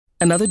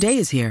Another day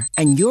is here,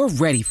 and you're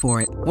ready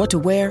for it. What to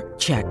wear?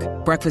 Check.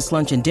 Breakfast,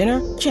 lunch, and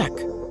dinner? Check.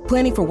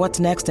 Planning for what's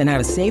next and how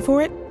to save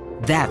for it?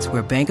 That's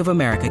where Bank of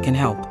America can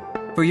help.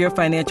 For your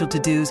financial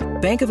to-dos,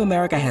 Bank of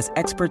America has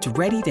experts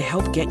ready to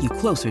help get you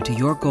closer to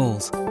your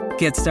goals.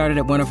 Get started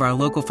at one of our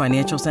local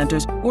financial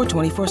centers or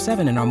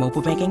 24/7 in our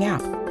mobile banking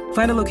app.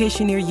 Find a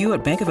location near you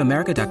at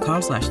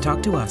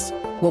bankofamerica.com/talktous.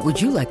 What would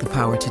you like the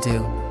power to do?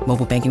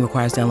 Mobile banking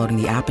requires downloading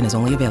the app and is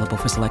only available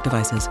for select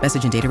devices.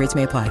 Message and data rates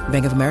may apply.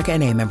 Bank of America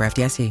N.A., member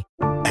FDIC.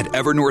 At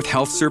Evernorth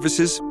Health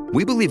Services,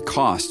 we believe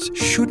costs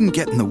shouldn't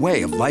get in the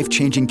way of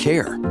life-changing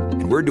care,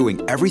 and we're doing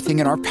everything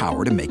in our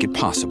power to make it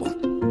possible.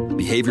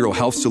 Behavioral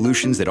health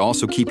solutions that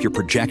also keep your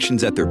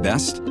projections at their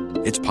best?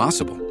 It's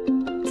possible.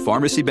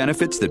 Pharmacy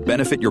benefits that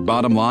benefit your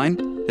bottom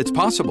line? It's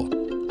possible.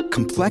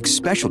 Complex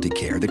specialty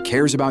care that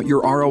cares about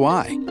your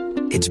ROI?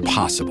 It's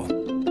possible.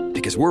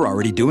 Because we're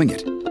already doing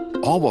it.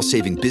 All while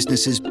saving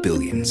businesses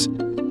billions.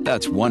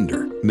 That's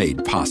Wonder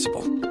made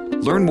possible.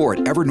 Learn more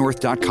at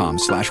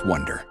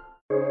evernorth.com/wonder.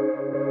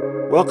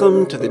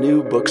 Welcome to the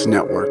New Books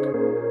Network.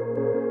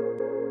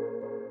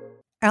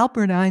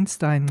 Albert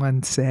Einstein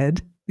once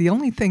said, "The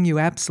only thing you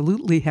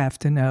absolutely have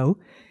to know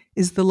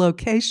is the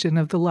location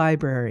of the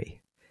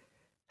library."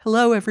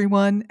 Hello,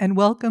 everyone, and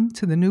welcome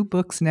to the New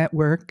Books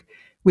Network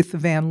with the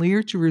Van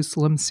Leer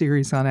Jerusalem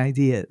series on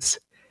ideas.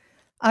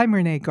 I'm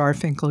Renee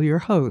Garfinkel, your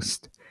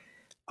host.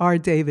 R.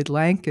 David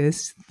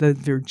Lankes, the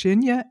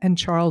Virginia and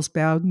Charles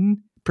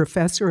Bowden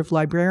Professor of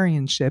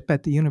Librarianship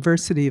at the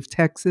University of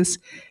Texas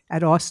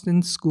at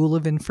Austin School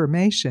of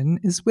Information,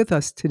 is with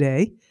us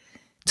today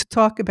to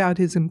talk about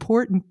his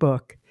important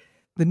book,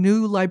 The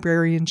New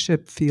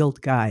Librarianship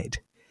Field Guide.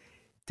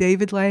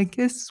 David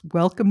Lankes,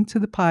 welcome to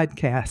the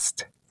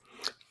podcast.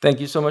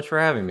 Thank you so much for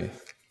having me.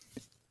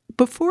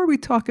 Before we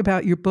talk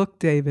about your book,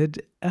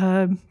 David,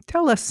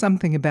 tell us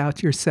something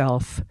about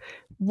yourself.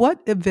 What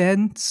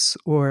events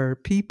or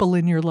people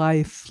in your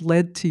life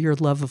led to your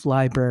love of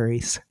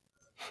libraries?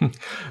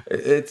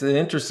 It's an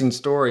interesting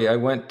story. I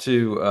went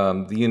to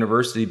the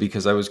university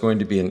because I was going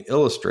to be an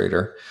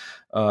illustrator.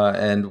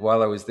 And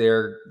while I was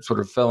there, sort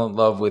of fell in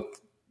love with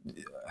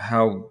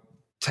how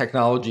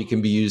technology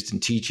can be used in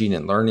teaching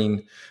and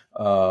learning,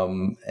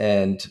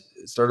 and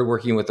started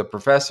working with a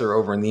professor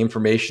over in the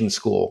information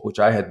school, which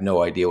I had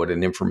no idea what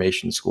an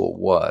information school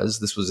was.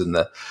 This was in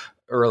the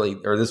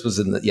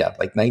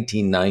like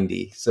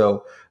 1990.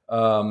 So,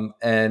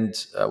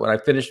 when I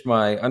finished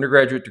my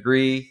undergraduate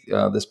degree,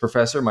 this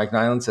professor, Mike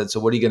Nyland, said, "So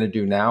what are you going to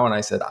do now?" And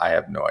I said, "I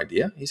have no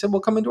idea." He said,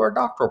 "Well, come into our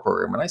doctoral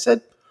program." And I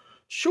said,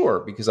 "Sure,"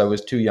 because I was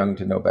too young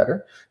to know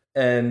better.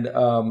 And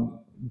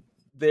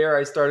there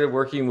I started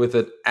working with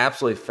an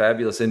absolutely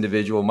fabulous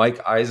individual, Mike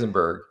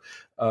Eisenberg,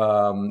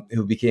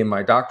 who became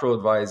my doctoral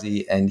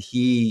advisee, and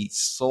he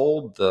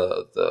sold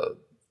the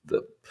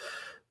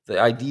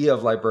idea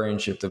of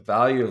librarianship, the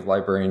value of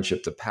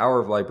librarianship, the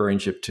power of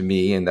librarianship to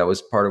me, and that was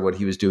part of what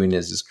he was doing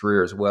as his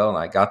career as well, and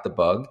I got the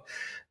bug.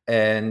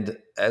 And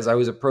as I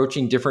was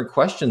approaching different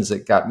questions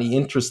that got me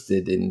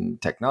interested in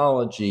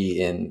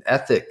technology, in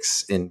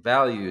ethics, in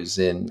values,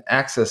 in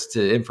access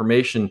to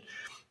information,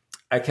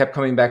 I kept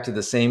coming back to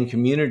the same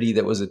community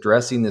that was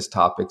addressing these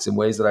topics in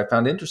ways that I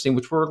found interesting,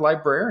 which were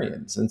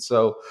librarians. And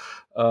so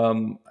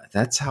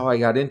that's how I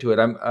got into it.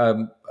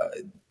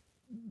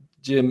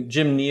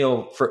 Jim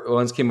Neal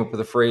once came up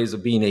with a phrase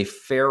of being a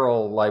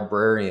feral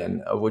librarian,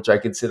 of which I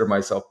consider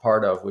myself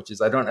part of, which is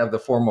I don't have the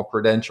formal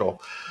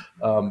credential,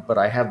 but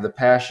I have the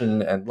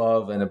passion and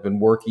love and have been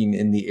working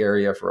in the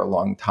area for a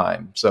long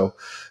time. So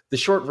the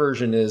short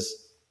version is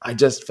I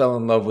just fell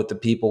in love with the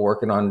people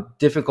working on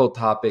difficult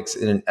topics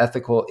in an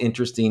ethical,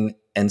 interesting,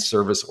 and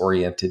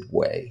service-oriented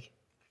way.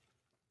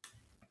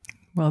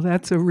 Well,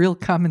 that's a real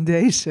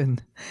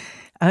commendation.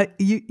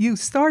 You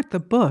start the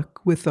book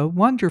with a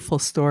wonderful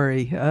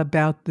story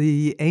about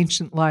the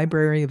ancient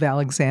library of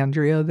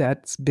Alexandria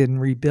that's been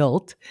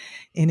rebuilt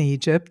in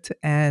Egypt,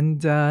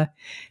 and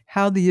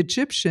how the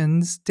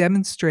Egyptians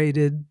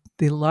demonstrated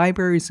the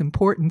library's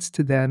importance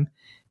to them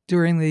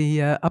during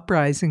the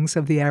uprisings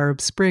of the Arab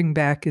Spring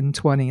back in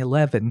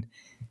 2011.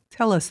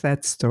 Tell us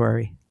that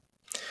story.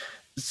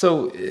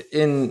 So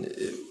in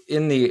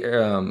the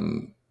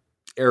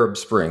Arab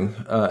Spring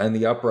and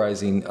the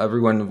uprising,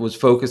 everyone was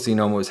focusing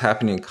on what was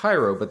happening in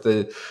Cairo, but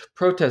the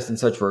protests and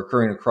such were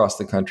occurring across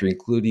the country,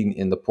 including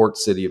in the port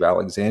city of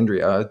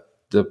Alexandria,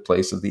 the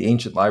place of the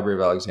ancient Library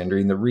of Alexandria,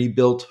 and the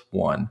rebuilt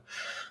one.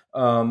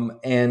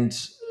 And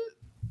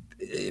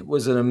it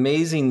was an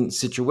amazing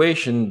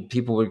situation.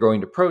 People were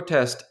going to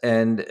protest,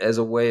 and as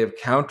a way of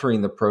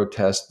countering the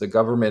protest, the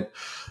government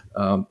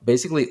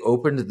basically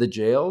opened the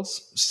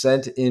jails,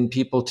 sent in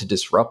people to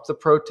disrupt the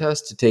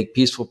protest, to take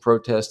peaceful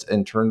protest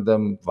and turn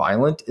them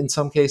violent in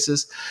some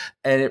cases.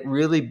 And it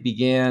really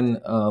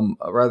began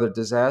a rather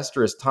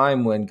disastrous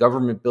time when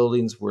government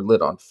buildings were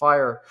lit on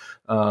fire,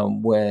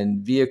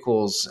 when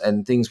vehicles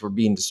and things were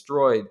being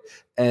destroyed.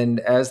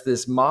 And as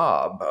this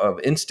mob of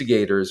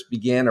instigators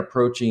began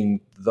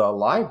approaching the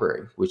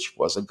library, which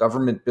was a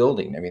government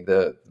building, I mean,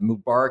 the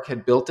Mubarak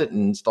had built it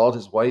and installed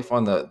his wife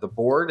on the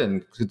board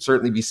and could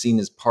certainly be seen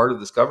as part part of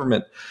this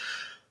government,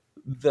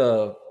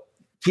 the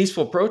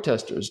peaceful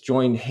protesters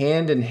joined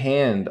hand in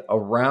hand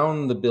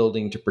around the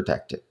building to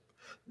protect it.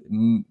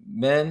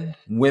 Men,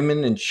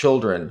 women, and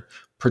children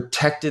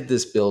protected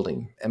this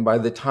building. And by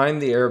the time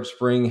the Arab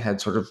Spring had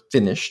sort of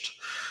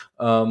finished,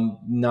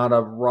 not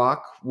a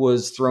rock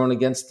was thrown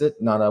against it,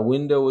 not a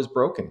window was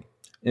broken.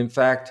 In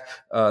fact,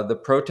 the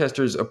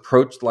protesters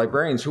approached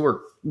librarians who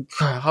were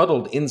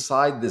huddled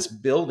inside this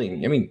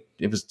building. I mean,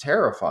 it was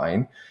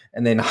terrifying.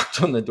 And they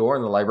knocked on the door,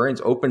 and the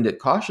librarians opened it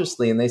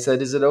cautiously. And they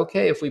said, "Is it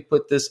okay if we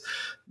put this,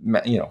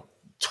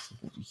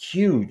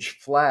 huge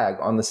flag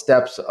on the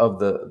steps of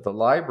the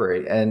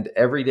library?" And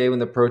every day when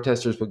the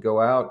protesters would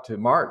go out to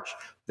march,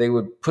 they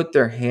would put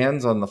their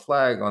hands on the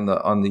flag on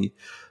the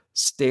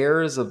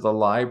stairs of the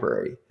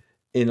library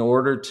in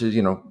order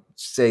to,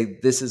 say,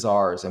 "This is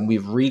ours, and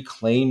we've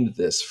reclaimed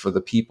this for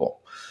the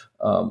people."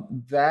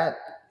 That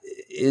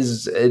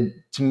is,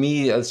 to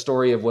me, a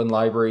story of when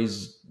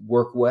libraries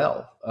work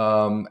well.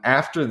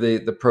 After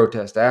the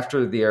protest,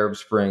 after the Arab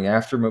Spring,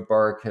 after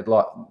Mubarak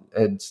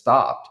had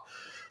stopped,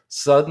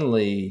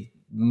 suddenly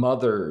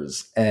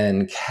mothers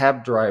and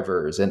cab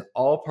drivers and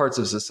all parts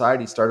of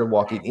society started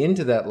walking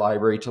into that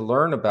library to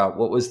learn about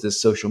what was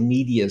this social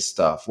media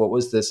stuff, what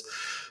was this,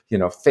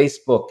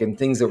 Facebook and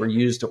things that were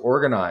used to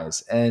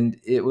organize. And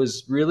it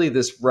was really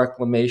this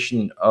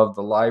reclamation of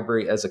the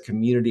library as a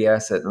community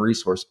asset and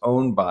resource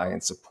owned by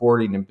and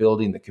supporting and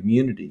building the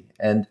community.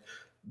 And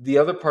the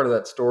other part of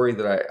that story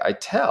that I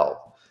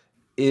tell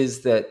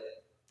is that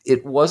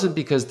it wasn't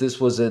because this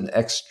was an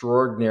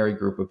extraordinary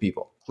group of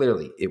people.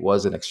 Clearly, it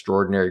was an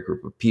extraordinary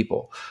group of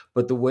people.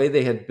 But the way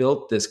they had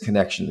built this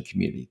connection to the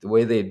community, the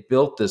way they had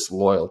built this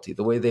loyalty,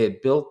 the way they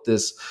had built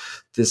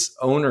this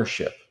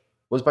ownership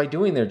was by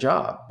doing their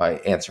job, by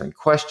answering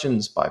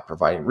questions, by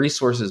providing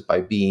resources,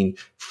 by being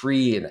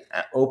free and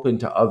open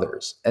to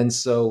others. And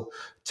so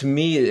to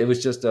me, it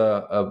was just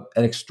an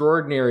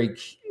extraordinary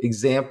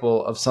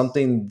example of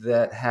something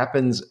that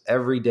happens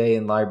every day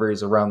in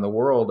libraries around the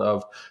world,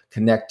 of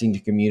connecting to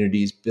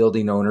communities,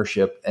 building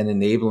ownership, and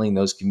enabling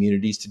those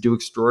communities to do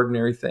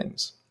extraordinary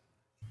things.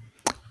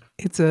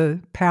 It's a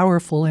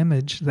powerful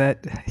image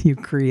that you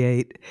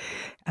create.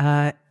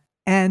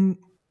 And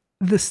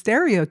the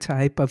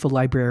stereotype of a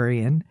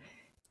librarian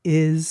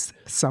is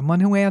someone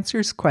who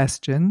answers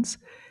questions,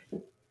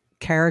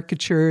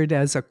 caricatured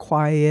as a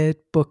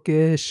quiet,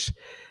 bookish,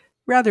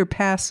 rather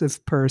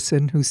passive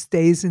person who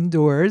stays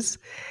indoors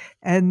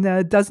and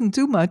doesn't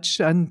do much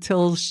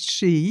until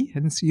she,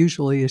 and it's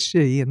usually a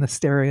she in the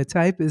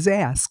stereotype, is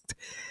asked.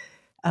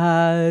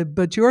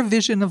 But your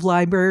vision of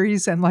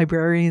libraries and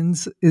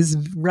librarians is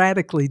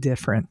radically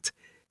different.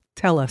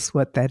 Tell us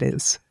what that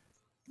is.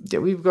 Yeah,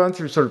 we've gone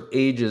through sort of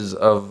ages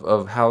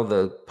of how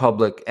the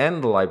public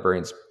and the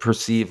librarians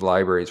perceive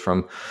libraries,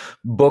 from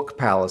book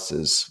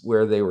palaces,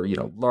 where they were,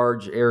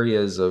 large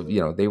areas of,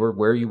 they were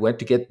where you went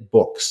to get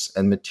books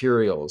and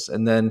materials.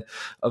 And then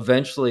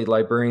eventually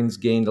librarians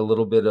gained a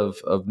little bit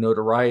of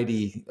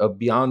notoriety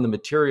beyond the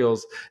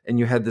materials. And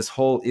you had this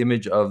whole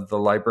image of the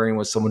librarian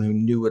was someone who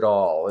knew it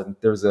all. And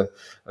there's a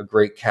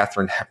great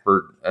Katharine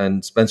Hepburn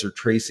and Spencer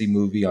Tracy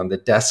movie on the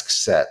desk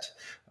set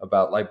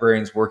about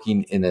librarians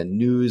working in a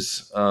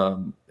news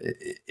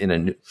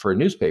for a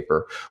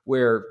newspaper,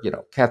 where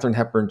Katharine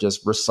Hepburn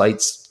just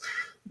recites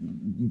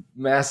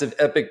massive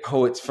epic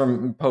poems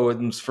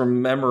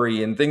from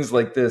memory and things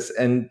like this.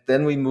 And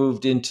then we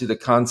moved into the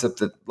concept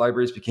that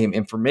libraries became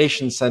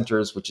information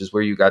centers, which is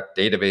where you got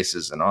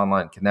databases and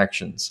online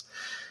connections.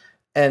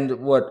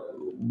 And what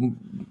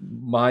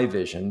my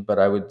vision, but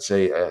I would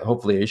say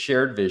hopefully a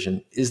shared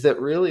vision, is that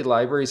really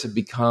libraries have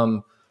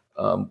become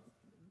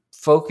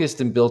focused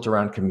and built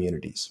around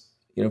communities.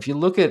 If you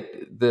look at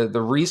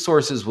the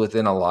resources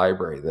within a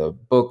library, the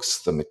books,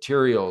 the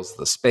materials,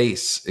 the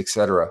space, et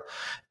cetera,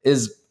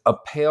 is a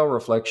pale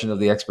reflection of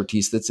the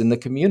expertise that's in the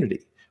community,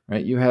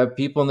 right? You have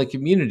people in the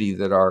community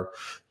that are,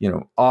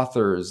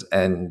 authors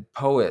and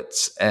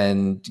poets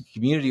and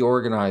community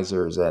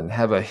organizers and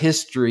have a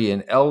history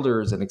and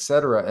elders and et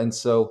cetera. And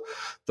so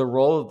the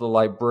role of the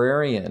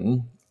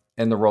librarian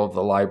and the role of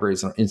the library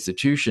as an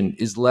institution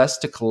is less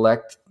to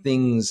collect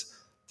things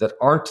that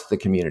aren't the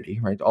community,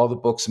 right? All the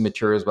books and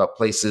materials about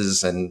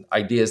places and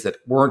ideas that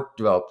weren't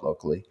developed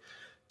locally,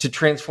 to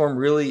transform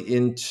really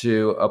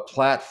into a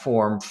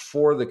platform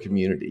for the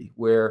community,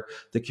 where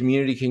the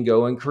community can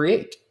go and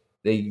create.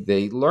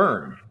 They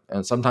learn.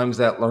 And sometimes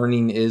that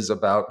learning is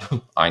about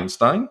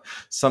Einstein.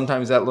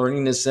 Sometimes that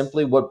learning is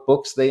simply what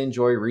books they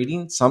enjoy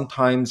reading.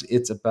 Sometimes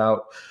it's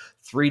about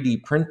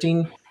 3D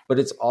printing, but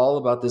it's all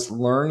about this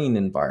learning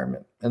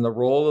environment. And the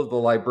role of the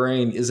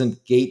librarian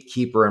isn't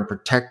gatekeeper and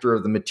protector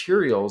of the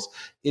materials.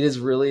 It is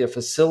really a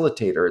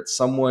facilitator. It's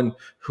someone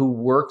who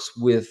works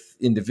with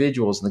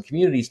individuals in the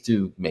communities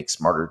to make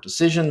smarter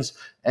decisions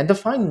and to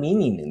find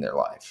meaning in their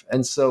life.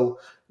 And so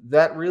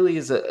that really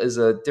is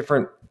a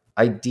different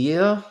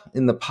idea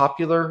in the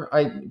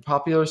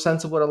popular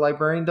sense of what a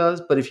librarian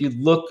does. But if you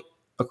look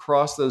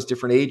across those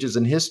different ages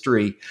in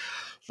history,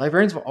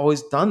 librarians have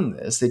always done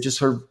this. They just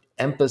sort of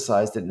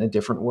emphasized it in a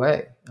different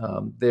way.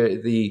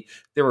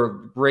 There were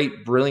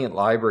great, brilliant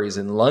libraries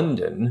in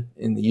London,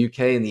 in the UK,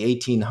 in the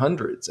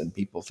 1800s, and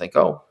people think,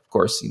 oh, of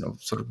course,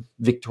 sort of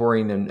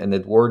Victorian and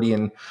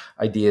Edwardian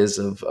ideas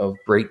of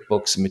great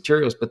books and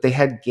materials, but they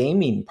had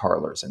gaming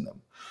parlors in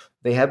them.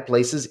 They had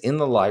places in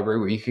the library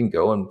where you can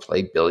go and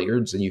play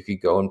billiards and you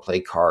could go and play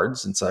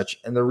cards and such.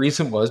 And the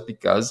reason was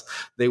because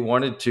they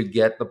wanted to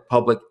get the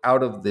public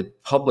out of the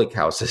public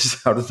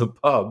houses, out of the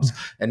pubs,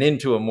 and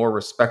into a more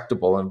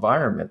respectable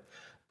environment.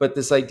 But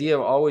this idea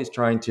of always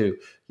trying to,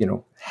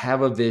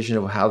 have a vision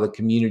of how the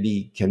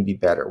community can be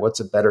better, what's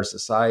a better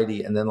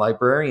society, and then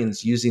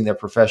librarians using their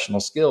professional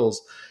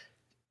skills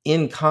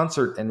in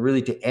concert and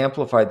really to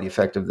amplify the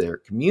effect of their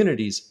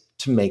communities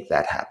to make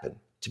that happen,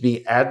 to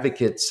be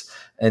advocates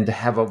and to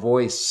have a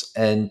voice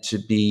and to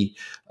be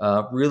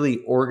really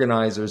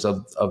organizers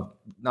of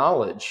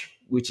knowledge,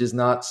 which is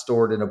not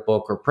stored in a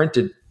book or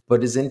printed,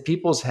 but is in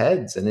people's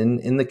heads and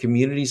in the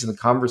communities and the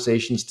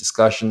conversations,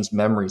 discussions,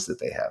 memories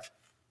that they have.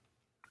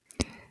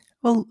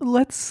 Well,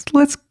 let's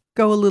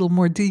go a little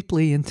more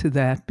deeply into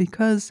that,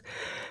 because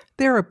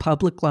there are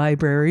public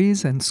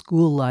libraries and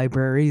school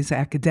libraries,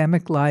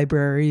 academic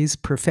libraries,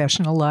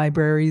 professional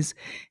libraries,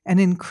 an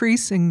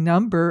increasing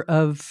number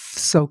of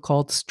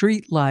so-called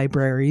street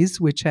libraries,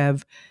 which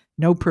have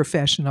no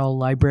professional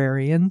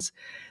librarians.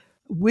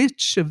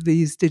 Which of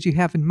these did you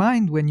have in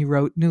mind when you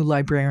wrote New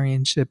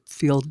Librarianship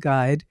Field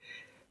Guide?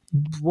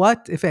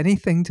 What, if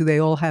anything, do they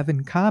all have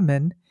in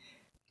common?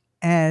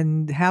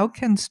 And how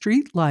can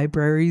street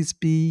libraries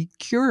be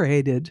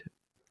curated?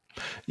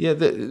 Yeah,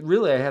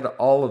 really, I had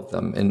all of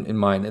them in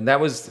mind, and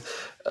that was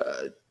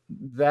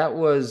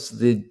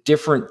the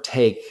different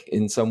take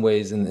in some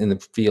ways in the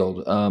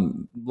field.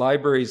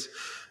 Libraries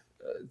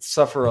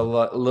suffer a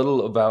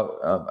little about,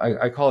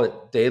 I call it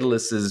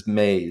Daedalus's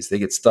maze. They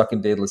get stuck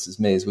in Daedalus's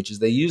maze, which is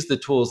they use the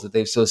tools that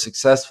they've so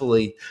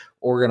successfully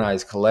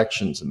organized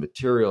collections and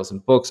materials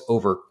and books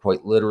over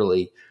quite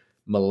literally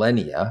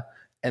millennia,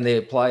 and they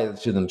apply it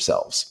to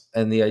themselves.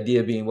 And the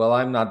idea being, well,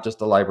 I'm not just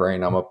a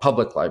librarian, I'm a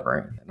public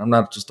librarian. And I'm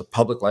not just a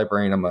public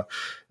librarian, I'm a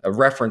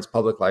reference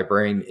public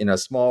librarian in a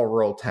small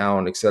rural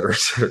town, et cetera, et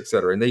cetera, et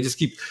cetera. And they just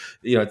keep,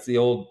 it's the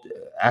old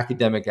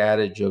academic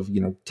adage of,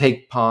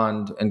 take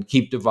pond and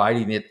keep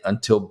dividing it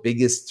until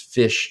biggest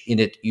fish in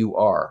it you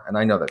are. And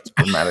I know that's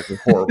grammatically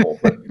horrible,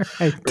 but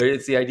right.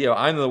 It's the idea of,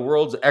 I'm the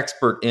world's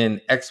expert in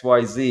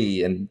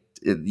XYZ, and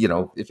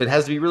if it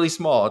has to be really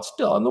small, it's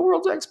still, I'm the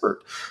world's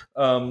expert.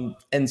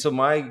 And so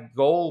my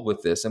goal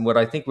with this, and what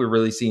I think we're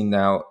really seeing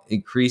now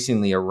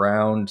increasingly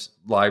around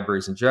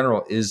libraries in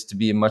general, is to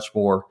be a much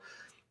more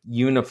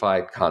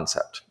unified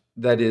concept.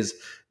 That is,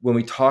 when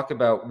we talk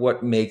about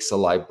what makes a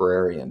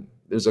librarian,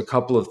 there's a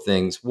couple of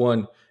things.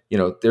 One,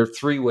 there are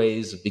three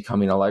ways of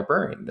becoming a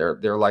librarian.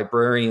 They're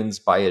librarians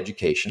by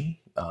education.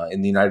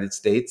 In the United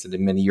States and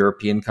in many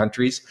European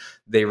countries,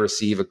 they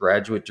receive a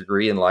graduate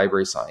degree in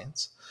library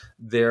science.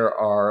 There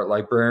are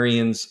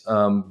librarians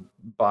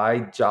by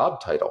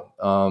job title.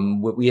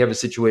 We have a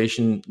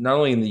situation not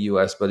only in the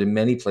US, but in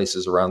many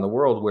places around the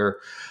world where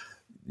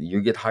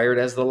you get hired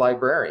as the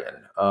librarian.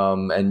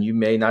 And you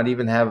may not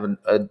even have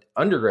an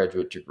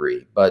undergraduate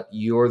degree, but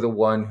you're the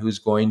one who's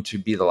going to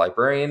be the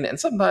librarian, and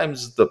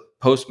sometimes the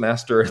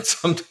postmaster, and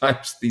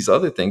sometimes these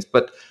other things,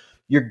 but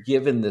you're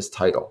given this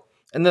title.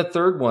 And the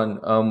third one,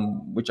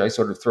 which I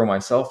sort of throw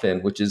myself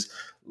in, which is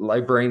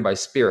librarian by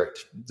spirit.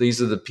 These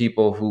are the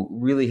people who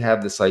really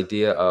have this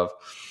idea of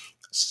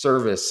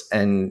service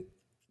and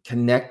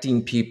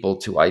connecting people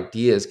to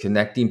ideas,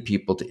 connecting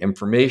people to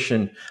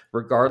information,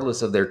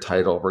 regardless of their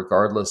title,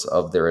 regardless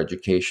of their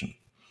education.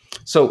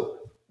 So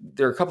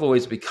there are a couple of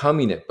ways of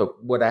becoming it,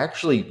 but what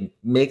actually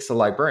makes a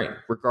librarian,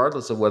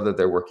 regardless of whether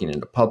they're working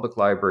in a public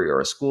library or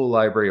a school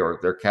library, or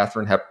they're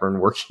Katharine Hepburn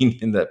working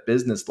in that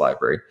business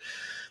library,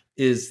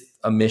 is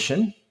a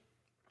mission.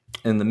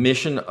 And the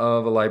mission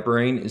of a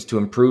librarian is to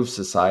improve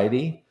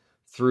society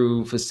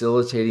through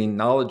facilitating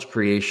knowledge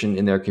creation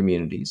in their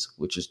communities,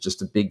 which is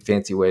just a big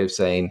fancy way of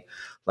saying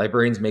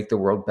librarians make the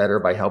world better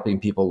by helping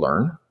people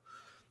learn.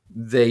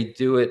 They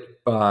do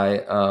it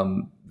by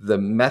the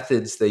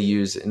methods they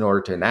use in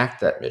order to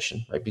enact that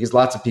mission, right? Because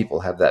lots of people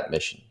have that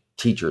mission.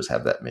 Teachers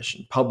have that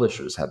mission.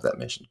 Publishers have that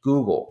mission.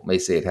 Google may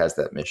say it has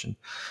that mission.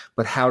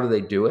 But how do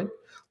they do it?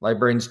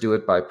 Librarians do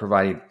it by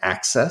providing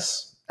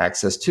access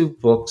to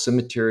books and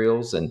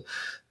materials and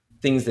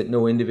things that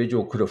no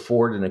individual could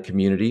afford in a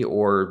community,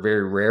 or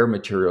very rare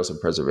materials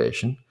and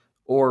preservation,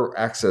 or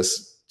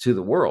access to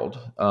the world.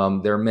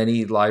 There are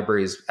many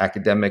libraries,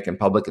 academic and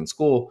public and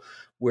school,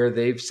 where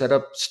they've set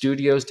up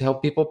studios to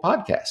help people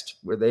podcast,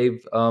 where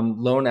they've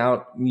loaned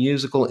out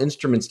musical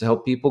instruments to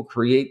help people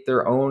create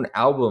their own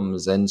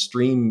albums and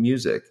stream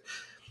music.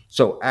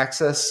 So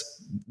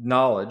access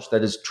knowledge,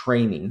 that is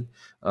training,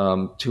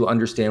 to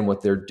understand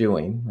what they're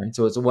doing, right?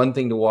 So it's one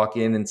thing to walk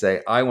in and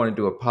say, I want to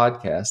do a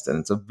podcast. And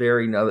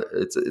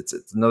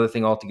it's another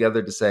thing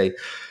altogether to say,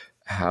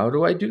 how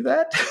do I do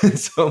that?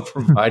 So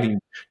providing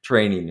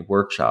training,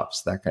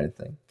 workshops, that kind of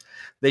thing.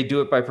 They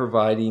do it by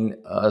providing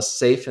a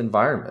safe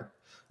environment.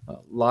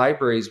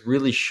 Libraries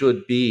really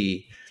should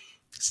be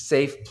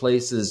safe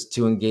places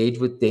to engage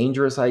with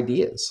dangerous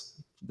ideas.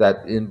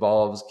 That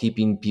involves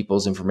keeping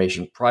people's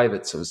information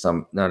private,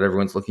 so not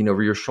everyone's looking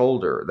over your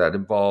shoulder. That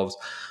involves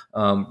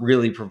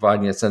really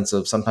providing a sense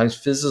of sometimes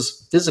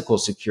physical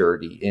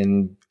security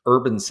in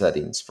urban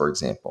settings, for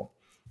example.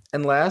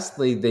 And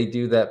lastly, they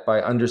do that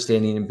by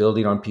understanding and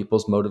building on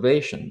people's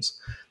motivations.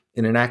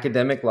 In an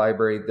academic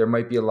library, there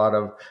might be a lot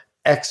of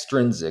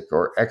extrinsic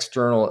or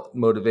external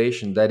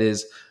motivation. That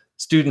is,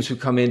 students who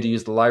come in to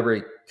use the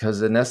library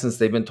because in essence,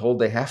 they've been told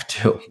they have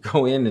to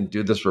go in and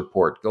do this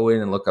report, go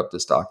in and look up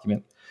this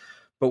document.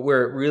 But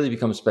where it really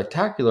becomes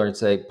spectacular and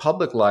say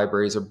public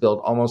libraries are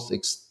built almost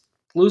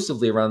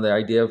exclusively around the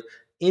idea of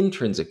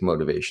intrinsic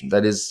motivation.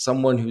 That is,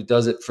 someone who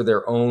does it for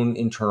their own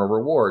internal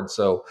reward.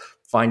 So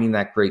finding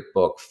that great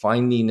book,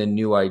 finding a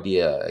new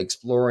idea,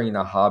 exploring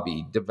a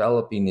hobby,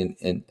 developing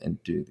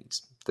and do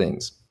these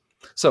things.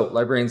 So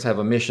librarians have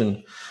a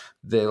mission.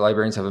 The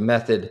librarians have a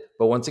method,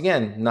 but once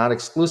again, not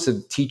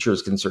exclusive.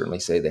 Teachers can certainly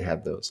say they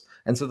have those.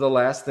 And so the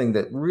last thing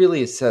that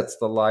really sets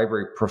the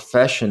library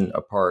profession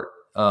apart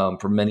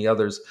from many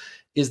others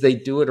is they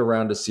do it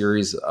around a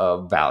series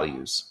of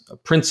values,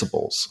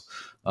 principles,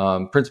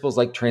 principles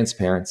like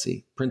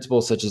transparency,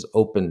 principles such as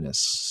openness,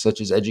 such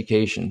as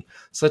education,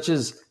 such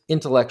as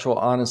intellectual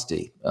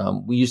honesty.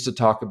 We used to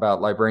talk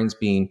about librarians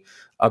being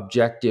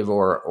objective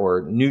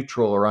or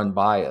neutral or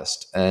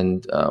unbiased,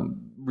 and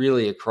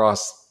really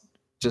across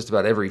just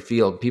about every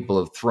field, people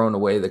have thrown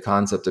away the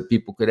concept that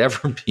people could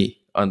ever be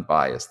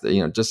unbiased.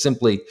 Just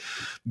simply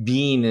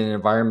being in an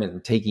environment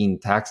and taking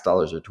tax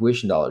dollars or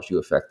tuition dollars, you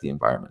affect the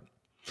environment.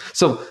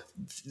 So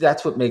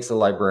that's what makes a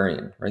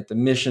librarian, right? The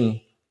mission,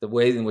 the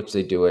way in which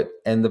they do it,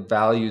 and the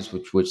values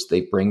which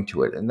they bring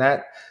to it. And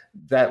that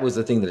was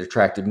the thing that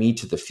attracted me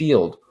to the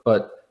field.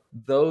 But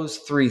those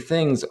three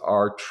things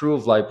are true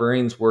of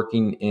librarians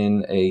working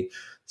in a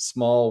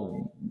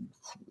small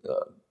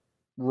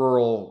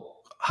rural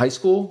high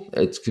school.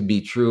 It could be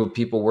true of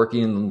people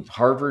working in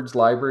Harvard's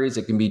libraries.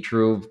 It can be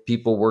true of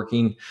people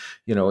working,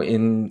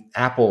 in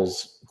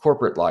Apple's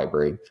corporate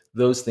library.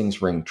 Those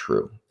things ring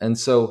true. And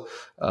so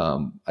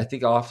I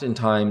think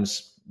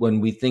oftentimes when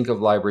we think of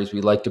libraries,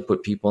 we like to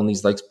put people in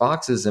these like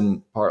boxes.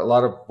 And a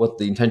lot of what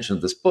the intention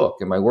of this book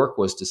and my work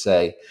was to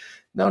say,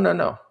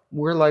 no.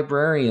 We're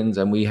librarians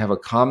and we have a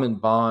common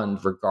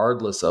bond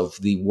regardless of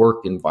the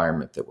work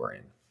environment that we're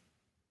in.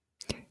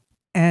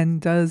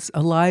 And does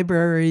a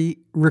library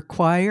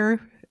require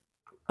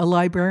a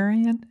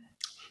librarian?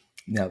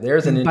 Now,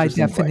 there's an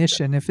interesting by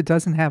definition, if it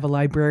doesn't have a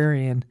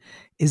librarian,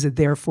 is it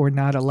therefore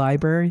not a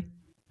library?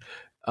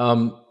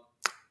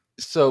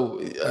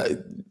 So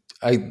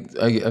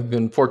I've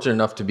been fortunate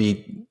enough to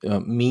be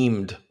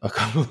memed a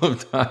couple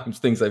of times,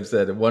 things I've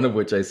said, and one of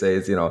which I say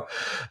is,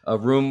 a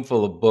room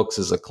full of books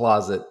is a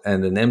closet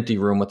and an empty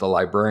room with a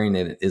librarian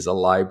in it is a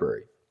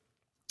library.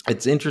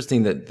 It's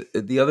interesting that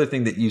the other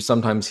thing that you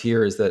sometimes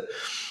hear is that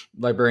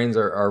librarians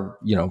are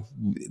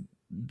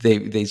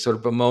they sort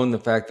of bemoan the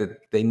fact that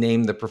they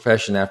named the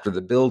profession after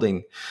the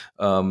building,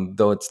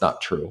 though it's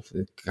not true.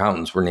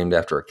 Accountants were named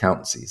after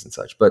accountancies and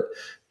such. But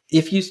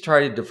if you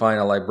try to define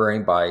a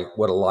librarian by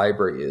what a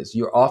library is,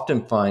 you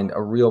often find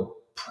a real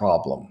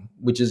problem,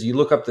 which is you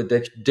look up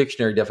the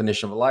dictionary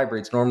definition of a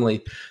library. It's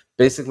normally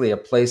basically a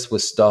place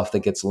with stuff that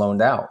gets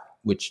loaned out,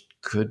 which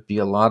could be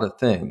a lot of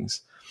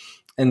things.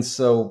 And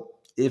so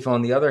if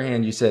on the other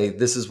hand, you say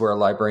this is where a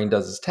librarian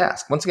does his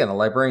task, once again, a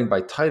librarian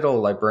by title,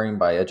 a librarian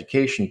by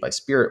education, by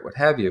spirit, what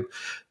have you,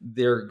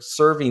 they're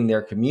serving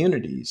their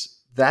communities.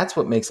 That's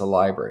what makes a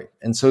library.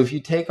 And so if you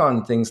take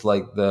on things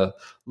like the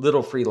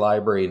Little Free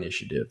Library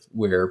Initiative,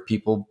 where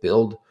people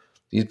build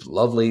these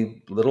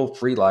lovely little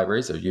free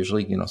libraries, they're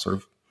usually, sort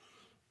of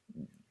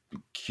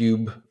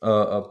cube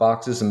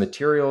boxes and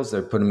materials.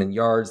 They put them in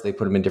yards. They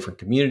put them in different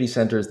community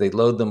centers. They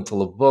load them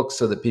full of books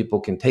so that people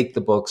can take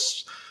the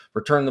books,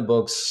 return the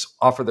books,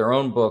 offer their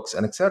own books,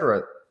 and et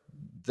cetera.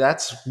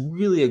 That's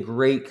really a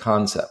great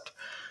concept.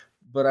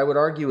 But I would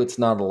argue it's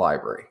not a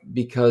library,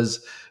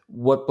 because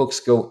what books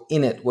go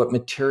in it, what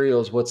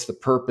materials, what's the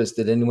purpose?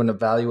 Did anyone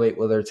evaluate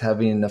whether it's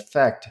having an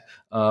effect?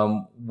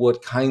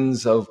 What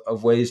kinds of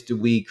ways do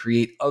we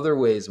create other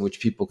ways in which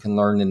people can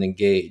learn and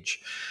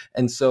engage?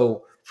 And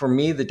so for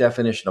me, the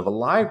definition of a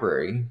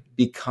library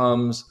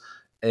becomes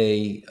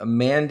a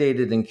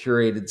mandated and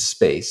curated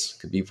space,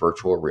 could be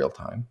virtual or real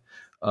time,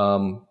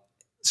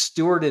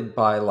 stewarded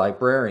by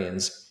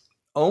librarians,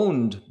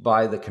 owned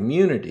by the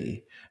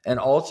community, and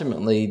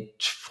ultimately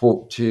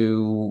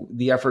to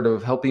the effort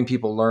of helping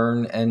people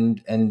learn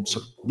and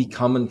sort of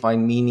become and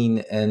find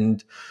meaning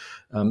and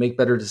make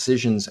better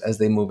decisions as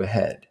they move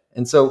ahead.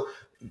 And so,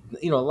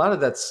 a lot of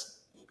that's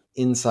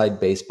inside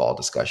baseball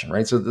discussion,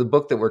 right? So the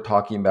book that we're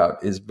talking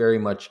about is very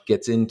much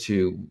gets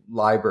into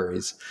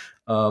libraries.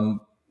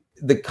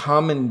 The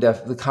common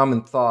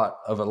thought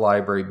of a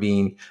library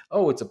being,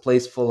 it's a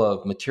place full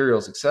of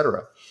materials, et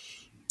cetera.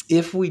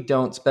 If we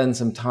don't spend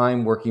some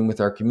time working with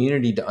our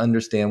community to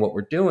understand what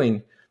we're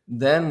doing,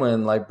 Then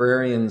when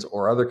librarians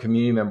or other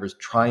community members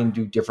try and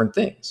do different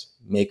things,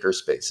 maker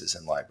spaces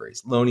in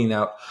libraries, loaning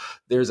out,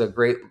 there's a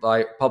great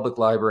public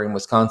library in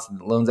Wisconsin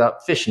that loans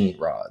out fishing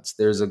rods.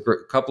 There's a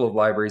couple of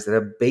libraries that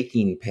have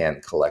baking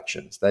pan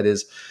collections. That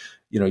is,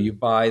 you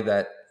buy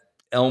that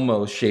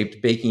Elmo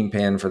shaped baking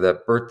pan for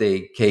that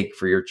birthday cake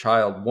for your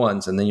child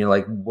once, and then you're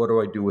like, what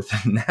do I do with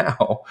them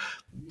now?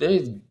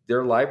 There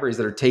are libraries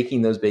that are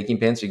taking those baking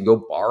pans, so you can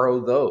go borrow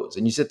those.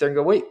 And you sit there and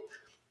go, wait,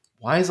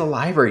 why is a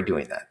library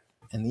doing that?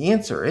 And the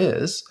answer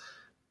is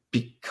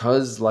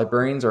because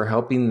librarians are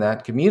helping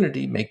that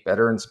community make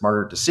better and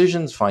smarter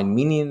decisions, find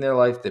meaning in their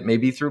life that may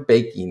be through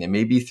baking, and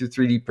maybe through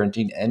 3D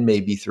printing, and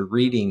maybe through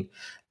reading.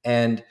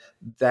 And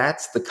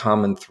that's the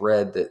common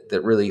thread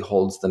that really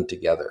holds them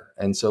together.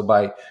 And so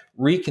by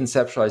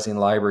reconceptualizing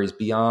libraries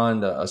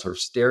beyond a sort of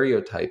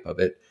stereotype of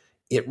it,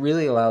 it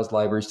really allows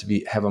libraries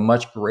to have a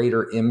much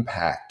greater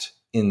impact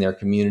in their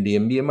community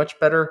and be a much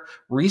better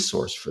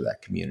resource for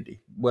that community,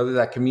 whether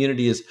that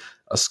community is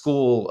a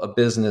school, a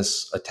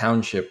business, a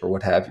township, or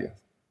what have you.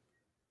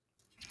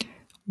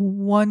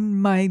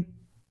 One might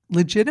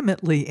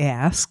legitimately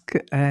ask,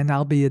 and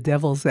I'll be a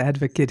devil's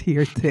advocate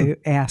here to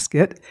ask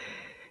it,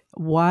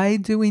 why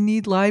do we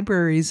need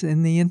libraries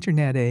in the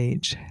internet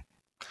age?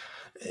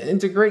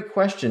 It's a great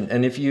question.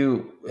 And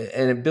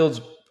it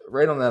builds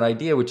right on that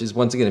idea, which is,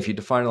 once again, if you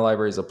define a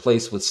library as a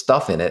place with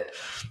stuff in it,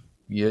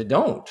 you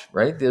don't,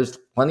 right? There's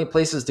plenty of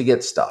places to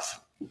get stuff.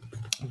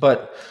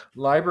 But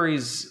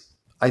libraries,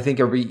 I think,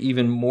 are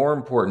even more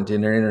important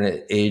in our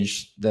internet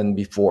age than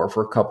before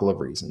for a couple of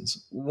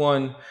reasons.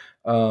 One,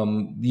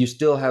 you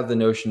still have the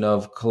notion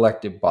of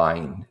collective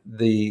buying.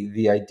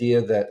 The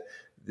idea that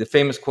the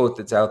famous quote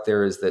that's out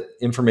there is that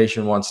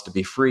information wants to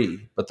be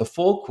free, but the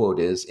full quote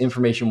is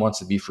information wants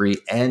to be free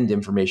and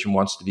information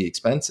wants to be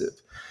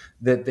expensive.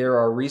 That there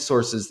are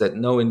resources that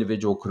no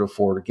individual could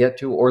afford to get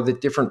to, or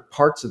that different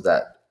parts of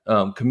that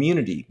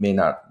community may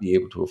not be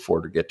able to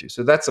afford to get to.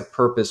 So that's a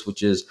purpose,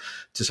 which is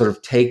to sort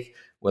of take,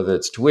 whether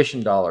it's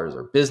tuition dollars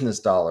or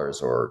business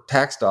dollars or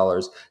tax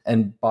dollars,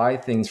 and buy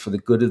things for the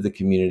good of the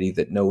community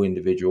that no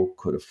individual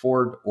could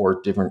afford,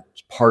 or different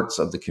parts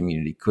of the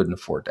community couldn't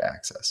afford to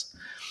access.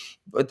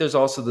 But there's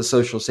also the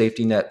social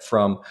safety net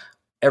from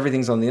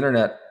everything's on the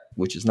internet,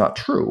 which is not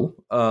true.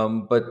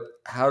 But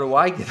how do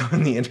I get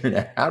on the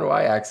internet? How do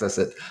I access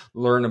it,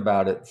 learn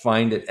about it,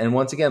 find it? And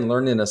once again,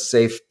 learn in a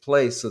safe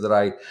place so that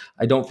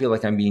I don't feel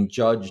like I'm being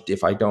judged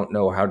if I don't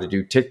know how to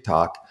do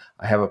TikTok.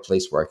 I have a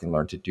place where I can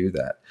learn to do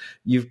that.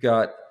 You've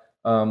got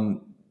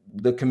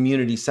the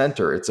community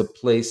center. It's a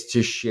place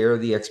to share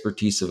the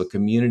expertise of a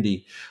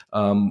community.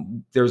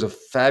 There's a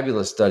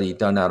fabulous study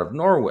done out of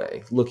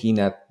Norway looking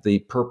at the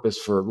purpose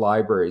for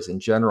libraries in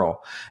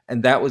general.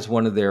 And that was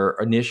one of their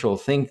initial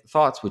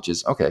thoughts, which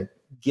is, okay,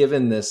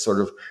 given this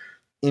sort of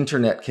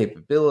internet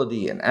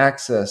capability and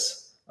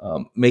access,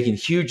 making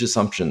huge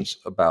assumptions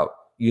about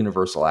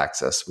universal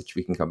access, which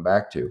we can come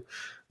back to,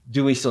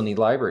 do we still need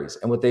libraries?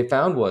 And what they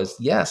found was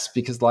yes,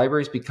 because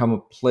libraries become a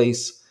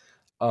place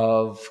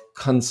of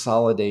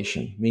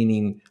consolidation,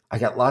 meaning I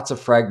got lots of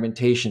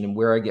fragmentation in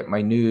where I get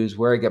my news,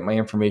 where I get my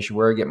information,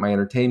 where I get my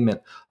entertainment.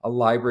 A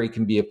library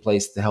can be a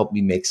place to help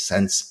me make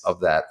sense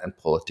of that and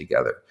pull it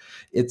together.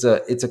 It's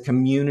a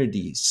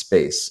community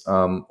space.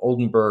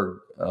 Oldenburg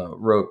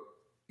wrote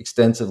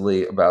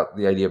extensively about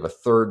the idea of a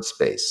third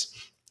space.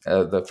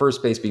 The first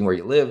space being where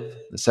you live,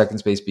 the second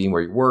space being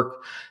where you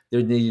work.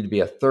 There needed to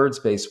be a third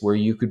space where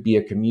you could be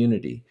a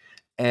community.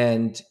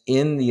 And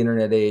in the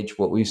internet age,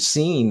 what we've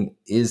seen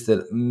is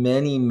that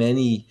many,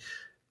 many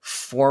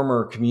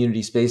former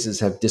community spaces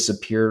have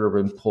disappeared or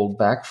been pulled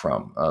back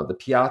from. The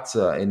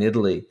piazza in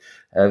Italy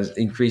has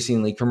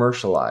increasingly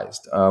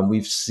commercialized.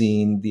 We've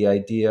seen the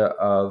idea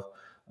of,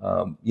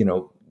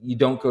 you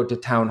don't go to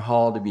town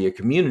hall to be a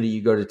community,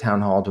 you go to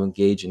town hall to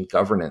engage in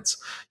governance.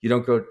 You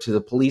don't go to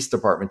the police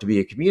department to be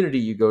a community,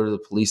 you go to the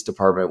police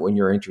department when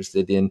you're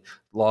interested in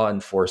law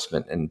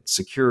enforcement and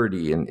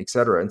security and et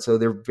cetera. And so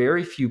there are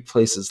very few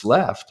places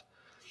left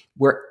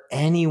where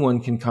anyone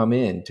can come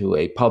into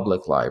a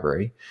public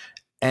library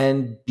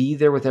and be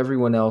there with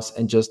everyone else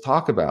and just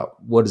talk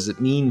about what does it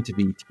mean to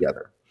be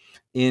together.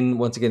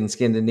 Once again, in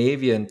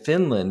Scandinavia and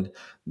Finland,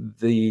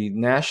 the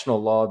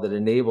national law that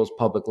enables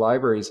public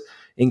libraries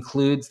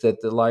includes that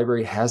the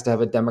library has to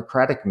have a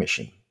democratic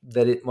mission,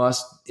 that it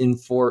must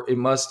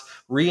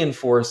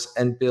reinforce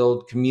and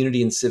build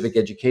community and civic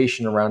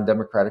education around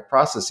democratic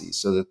processes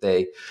so that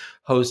they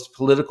host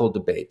political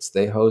debates,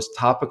 they host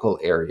topical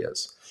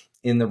areas.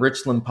 In the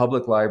Richland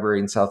Public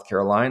Library in South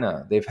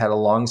Carolina, they've had a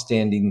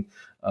longstanding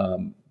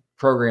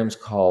programs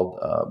called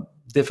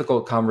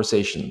Difficult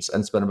Conversations,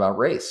 and it's been about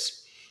race.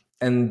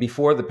 And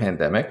before the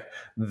pandemic,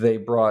 they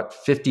brought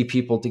 50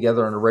 people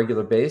together on a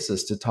regular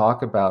basis to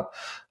talk about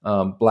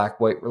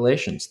Black-white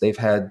relations. They've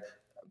had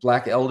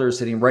Black elders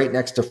sitting right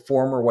next to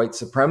former white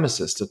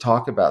supremacists to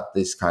talk about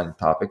these kind of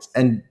topics.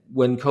 And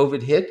when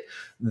COVID hit,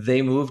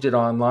 they moved it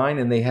online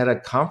and they had a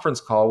conference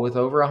call with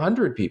over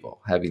 100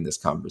 people having this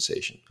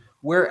conversation.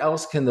 Where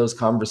else can those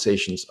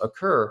conversations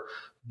occur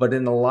but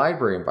in the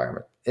library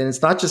environment? And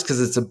it's not just because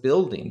it's a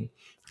building.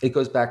 it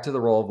goes back to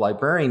the role of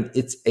librarian.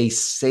 It's a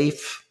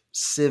safe,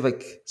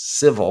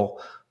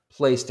 civil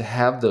place to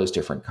have those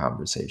different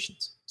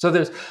conversations. So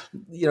there's,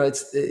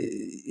 it's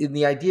in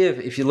the idea of,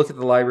 if you look at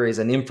the library as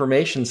an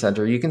information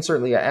center, you can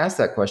certainly ask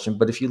that question.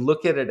 But if you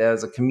look at it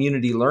as a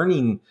community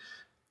learning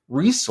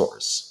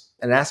resource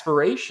and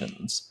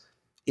aspirations,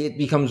 it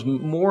becomes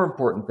more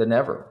important than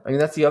ever. I mean,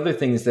 that's the other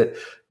thing, is that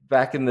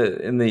back in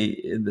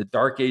the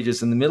Dark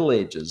Ages and the Middle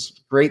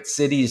Ages, great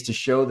cities, to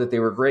show that they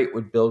were great,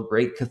 would build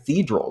great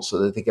cathedrals so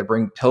that they could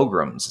bring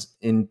pilgrims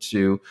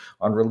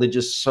on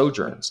religious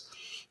sojourns.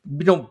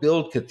 We don't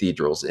build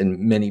cathedrals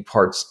in many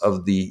parts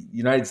of the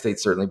United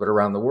States, certainly, but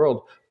around the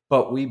world.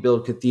 But we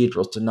build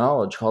cathedrals to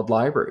knowledge called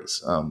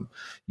libraries.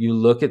 You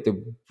look at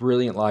the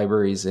brilliant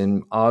libraries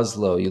in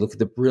Oslo, you look at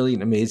the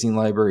brilliant, amazing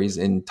libraries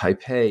in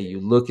Taipei,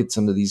 you look at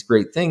some of these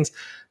great things.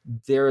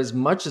 There is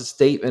much a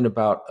statement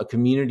about a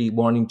community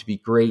wanting to be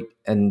great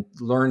and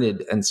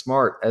learned and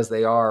smart as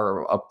they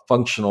are a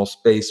functional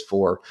space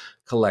for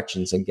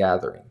collections and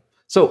gathering.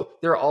 So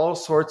there are all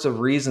sorts of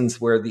reasons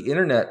where the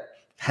internet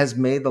has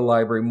made the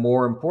library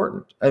more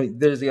important. I mean,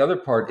 there's the other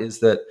part, is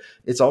that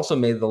it's also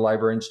made the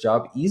librarian's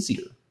job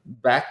easier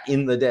back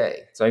in the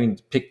day. So I mean,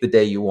 pick the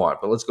day you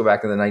want, but let's go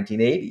back in the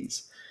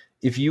 1980s.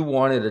 If you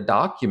wanted a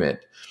document,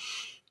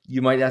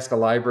 you might ask a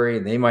library,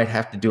 and they might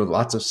have to do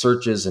lots of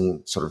searches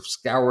and sort of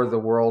scour the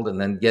world and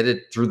then get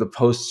it through the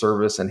post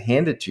service and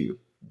hand it to you.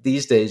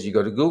 These days, you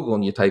go to Google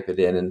and you type it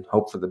in and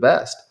hope for the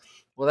best.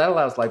 Well, that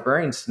allows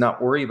librarians to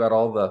not worry about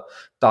all the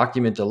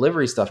document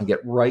delivery stuff and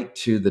get right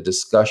to the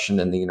discussion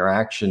and the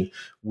interaction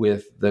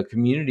with the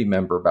community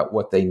member about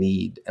what they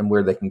need and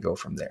where they can go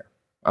from there.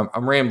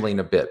 I'm rambling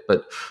a bit,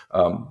 but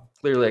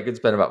clearly I could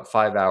spend about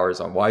 5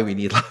 hours on why we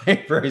need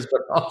libraries,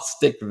 but I'll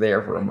stick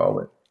there for a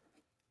moment.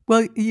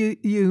 Well,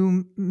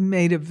 you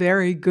made a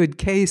very good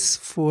case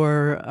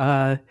for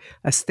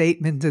a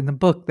statement in the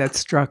book that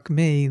struck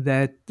me,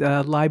 that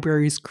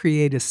libraries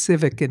create a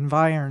civic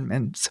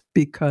environment,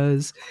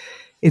 because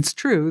it's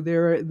true,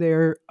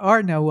 there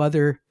are no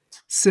other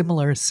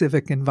similar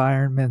civic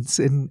environments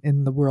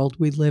in the world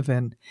we live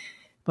in.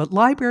 But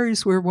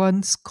libraries were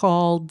once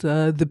called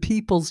the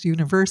People's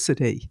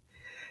University.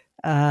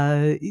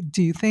 Do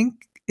you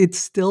think it's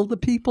still the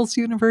People's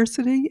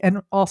University?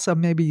 And also,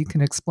 maybe you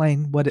can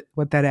explain what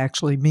that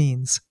actually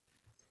means.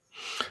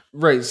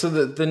 Right. So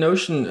the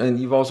notion, and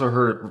you've also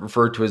heard it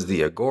referred to as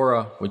the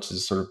agora, which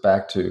is sort of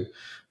back to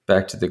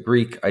the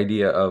Greek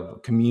idea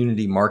of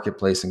community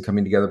marketplace and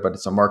coming together, but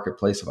it's a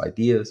marketplace of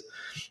ideas.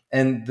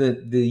 And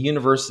the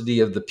University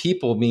of the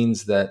People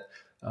means that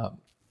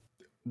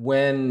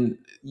when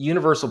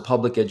universal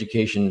public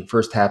education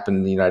first happened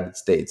in the United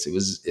States,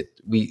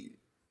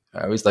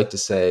 I always like to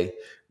say,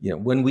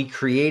 when we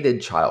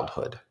created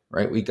childhood,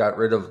 right? We got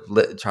rid of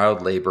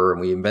child labor, and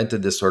we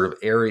invented this sort of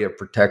area of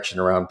protection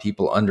around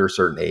people under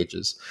certain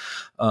ages.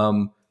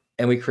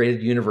 And we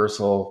created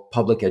universal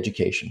public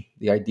education.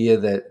 The idea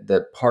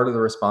that part of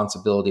the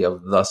responsibility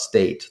of the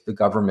state, the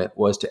government,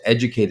 was to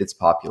educate its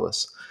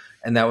populace.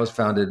 And that was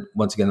founded,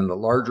 once again, in the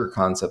larger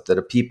concept that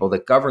a people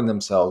that govern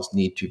themselves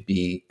need to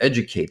be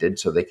educated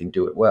so they can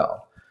do it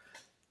well.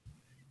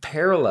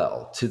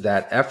 Parallel to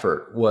that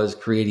effort was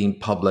creating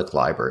public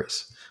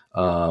libraries.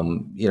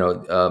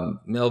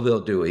 Melville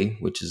Dewey,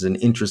 which is an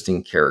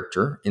interesting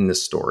character in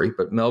this story,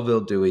 but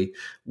Melville Dewey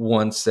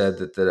once said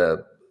that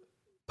a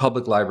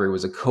public library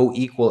was a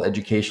co-equal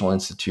educational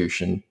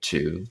institution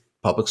to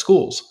public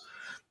schools.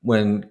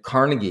 When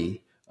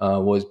Carnegie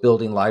was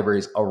building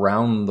libraries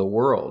around the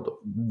world,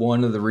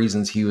 one of the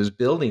reasons he was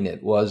building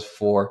it was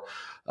for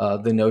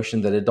the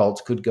notion that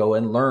adults could go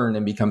and learn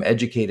and become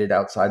educated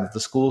outside of the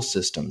school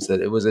systems,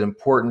 that it was an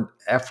important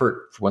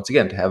effort, once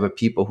again, to have a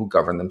people who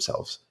govern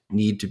themselves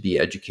need to be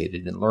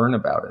educated and learn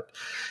about it.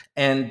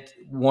 And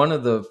one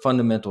of the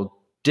fundamental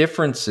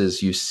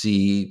differences you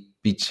see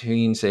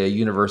between, say, a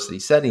university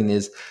setting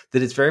is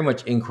that it's very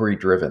much inquiry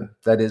driven.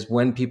 That is,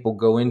 when people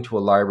go into a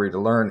library to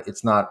learn,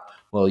 it's not,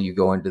 well, you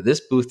go into this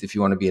booth if you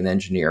want to be an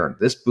engineer, and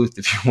this booth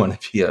if you want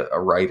to be a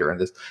writer,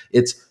 and this.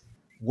 It's,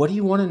 what do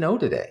you want to know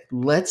today?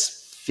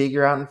 Let's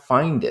figure out and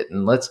find it,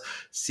 and let's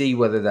see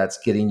whether that's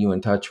getting you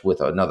in touch with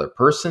another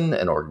person,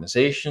 an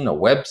organization, a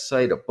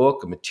website, a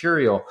book, a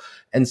material.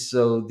 And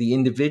so the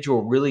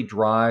individual really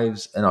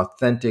drives an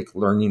authentic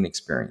learning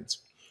experience.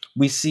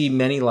 We see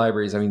many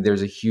libraries. I mean,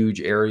 there's a huge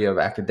area of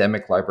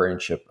academic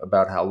librarianship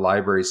about how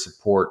libraries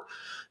support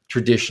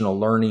traditional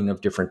learning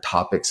of different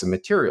topics and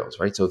materials,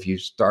 right? So if you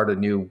start a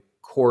new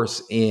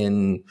course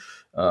in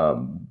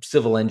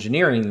civil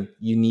engineering,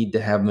 you need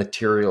to have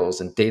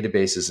materials and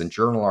databases and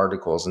journal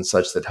articles and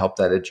such that help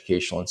that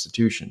educational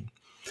institution.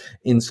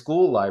 In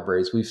school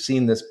libraries, we've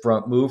seen this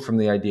move from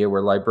the idea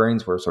where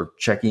librarians were sort of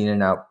checking in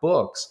and out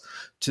books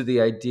to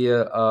the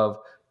idea of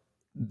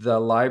the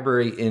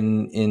library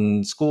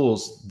in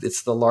schools.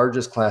 It's the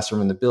largest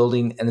classroom in the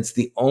building, and it's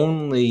the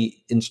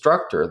only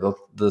instructor,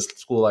 the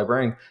school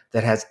librarian,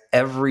 that has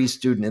every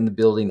student in the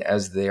building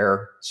as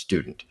their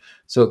student.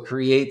 So it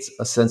creates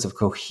a sense of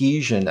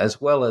cohesion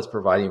as well as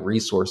providing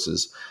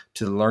resources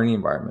to the learning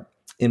environment.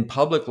 in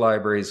public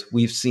libraries,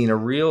 we've seen a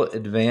real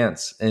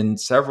advance in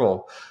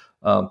several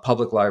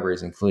public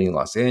libraries, including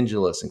Los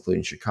Angeles,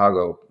 including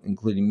Chicago,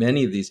 including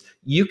many of these.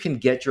 You can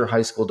get your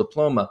high school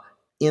diploma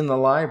in the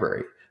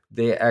library.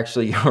 They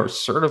actually are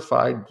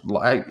certified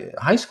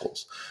high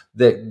schools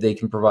that they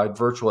can provide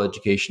virtual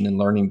education and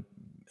learning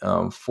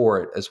for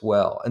it as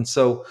well. And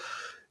so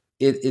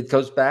it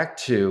goes back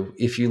to,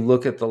 if you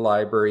look at the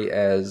library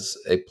as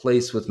a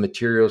place with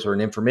materials or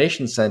an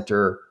information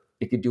center,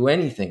 it could do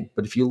anything.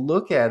 But if you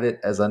look at it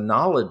as a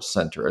knowledge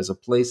center, as a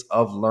place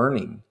of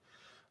learning,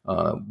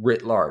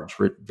 writ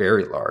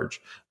very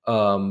large,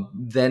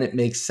 then it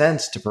makes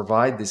sense to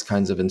provide these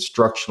kinds of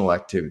instructional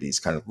activities,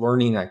 kind of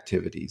learning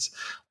activities.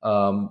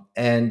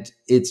 And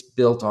it's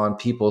built on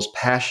people's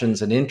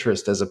passions and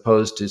interest, as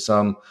opposed to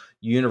some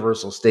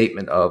universal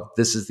statement of,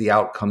 this is the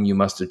outcome you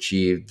must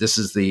achieve, this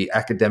is the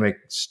academic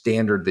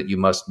standard that you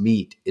must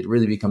meet. It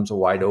really becomes a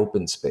wide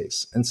open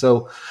space. And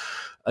so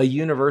a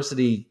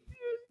university,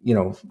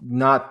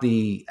 not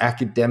the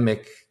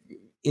academic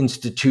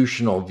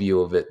institutional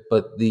view of it,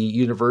 but the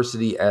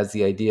university as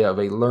the idea of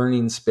a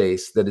learning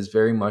space that is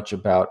very much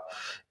about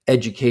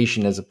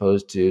education as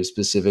opposed to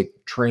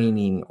specific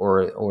training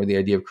or the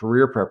idea of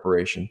career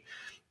preparation.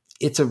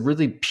 It's a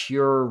really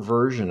pure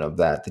version of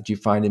that you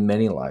find in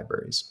many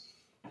libraries.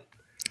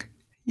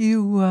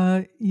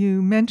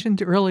 You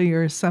mentioned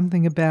earlier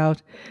something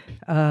about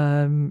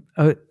a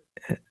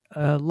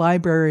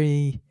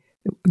library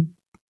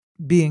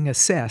being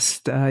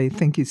assessed. I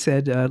think you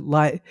said,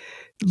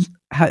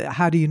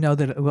 how do you know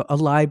that a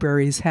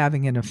library is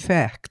having an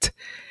effect?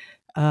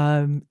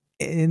 In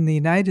the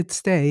United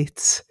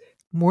States,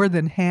 more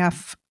than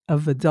half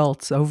of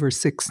adults over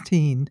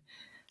 16,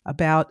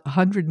 about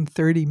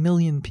 130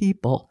 million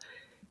people,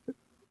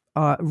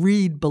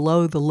 read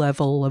below the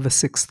level of a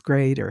sixth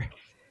grader.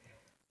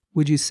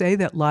 Would you say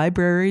that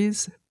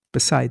libraries,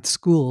 besides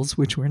schools,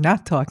 which we're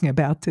not talking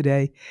about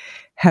today,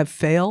 have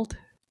failed?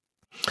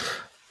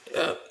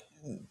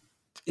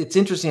 It's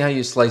interesting how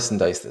you slice and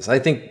dice this. I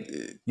think,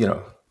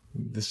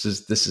 this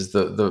is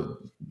the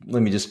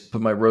let me just put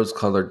my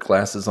rose-colored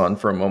glasses on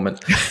for a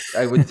moment.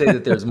 I would say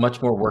that there's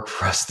much more work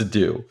for us to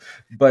do.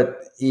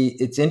 But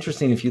it's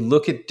interesting, if you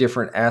look at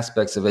different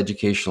aspects of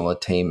educational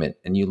attainment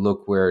and you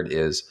look where it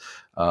is,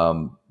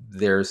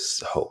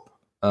 there's hope.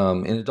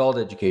 In adult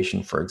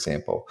education, for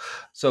example.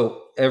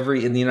 So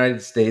in the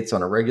United States,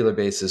 on a regular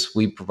basis,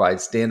 we provide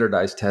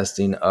standardized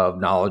testing of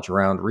knowledge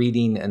around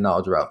reading and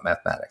knowledge about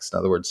mathematics. In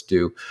other words,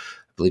 I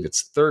believe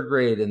it's third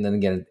grade, and then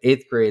again in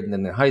eighth grade, and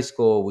then in high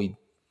school, we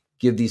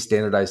give these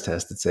standardized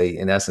tests that say,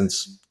 in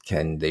essence,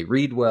 can they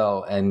read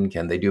well and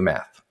can they do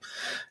math?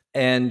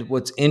 And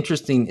what's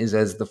interesting is,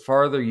 as the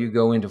farther you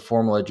go into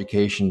formal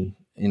education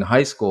in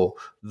high school,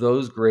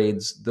 those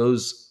grades,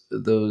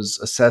 those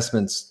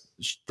assessments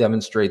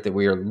demonstrate that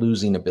we are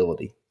losing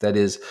ability. That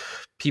is,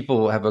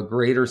 people have a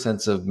greater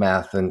sense of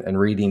math and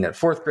reading at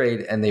fourth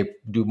grade, and they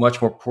do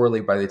much more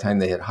poorly by the time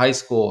they hit high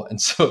school.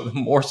 And so the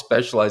more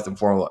specialized and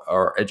formal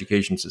our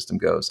education system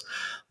goes,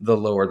 the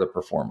lower the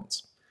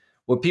performance.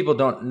 What people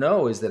don't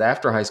know is that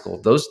after high school,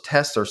 those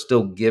tests are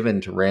still given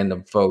to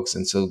random folks.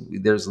 And so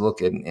there's a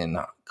look in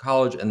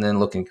college and then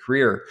look in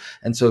career.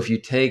 And so if you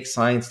take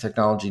science,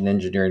 technology, and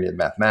engineering and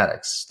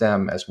mathematics,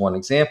 STEM, as one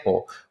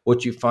example,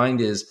 what you find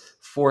is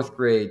fourth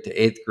grade to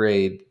eighth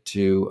grade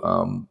to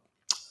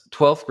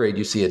 12th grade,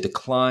 you see a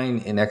decline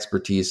in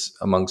expertise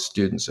among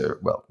students,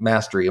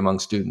 mastery among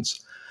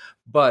students.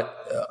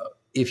 But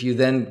if you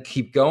then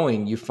keep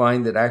going, you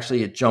find that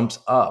actually it jumps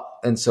up.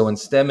 And so in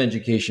STEM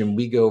education,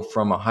 we go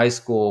from a high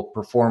school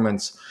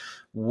performance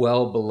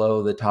well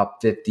below the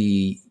top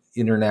 50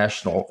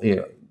 international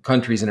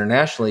countries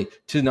internationally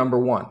to number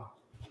one.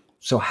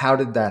 So how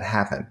did that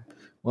happen?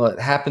 Well, it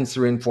happens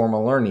through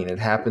informal learning. It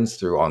happens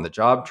through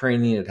on-the-job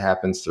training. It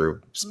happens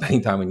through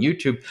spending time on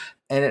YouTube,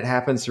 and it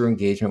happens through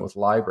engagement with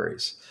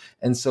libraries.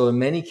 And so in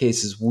many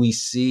cases, we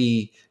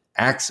see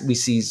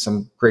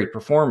some great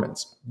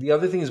performance. The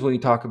other thing is, when we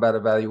talk about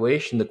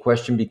evaluation, the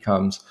question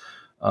becomes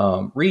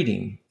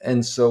reading.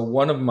 And so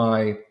one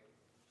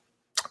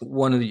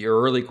of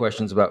your early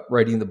questions about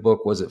writing the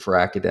book, was it for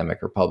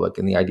academic or public?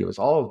 And the idea was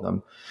all of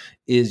them.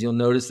 Is you'll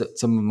notice that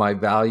some of my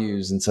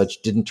values and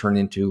such didn't turn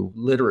into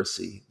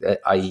literacy,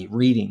 i.e.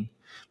 reading,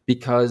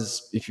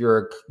 because if you're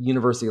a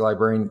university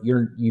librarian,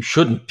 you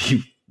shouldn't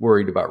be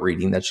worried about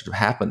reading. That should have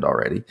happened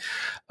already.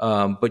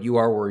 But you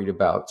are worried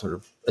about sort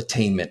of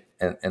attainment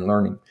and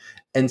learning.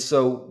 And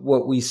so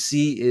what we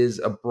see is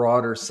a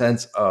broader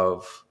sense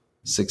of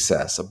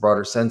success, a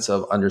broader sense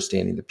of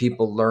understanding that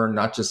people learn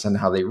not just in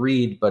how they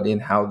read, but in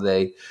how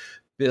they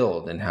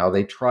build and how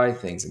they try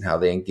things and how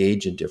they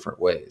engage in different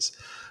ways.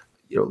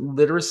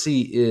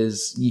 Literacy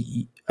is,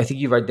 I think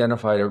you've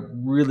identified a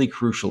really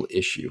crucial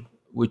issue,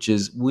 which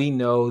is, we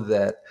know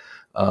that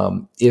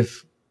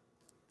if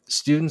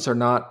students are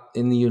not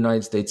in the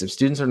United States, if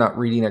students are not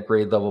reading at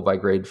grade level by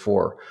grade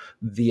 4,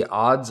 the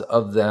odds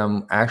of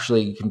them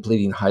actually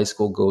completing high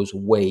school goes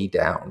way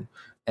down.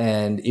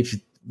 And if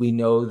we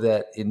know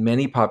that in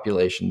many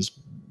populations,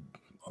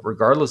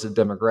 regardless of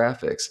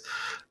demographics,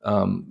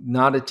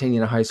 not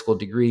attaining a high school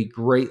degree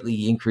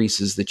greatly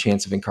increases the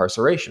chance of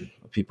incarceration,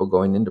 of people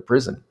going into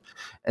prison.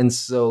 And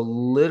so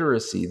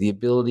literacy, the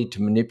ability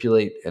to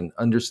manipulate and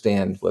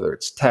understand, whether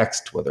it's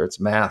text, whether it's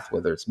math,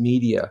 whether it's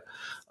media,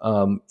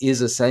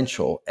 is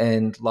essential.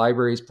 And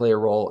libraries play a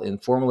role in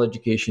formal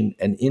education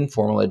and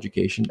informal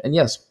education. And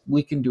yes,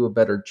 we can do a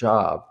better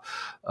job,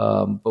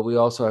 but we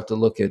also have to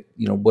look at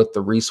what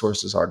the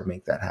resources are to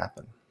make that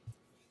happen.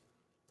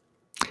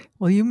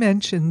 Well, you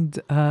mentioned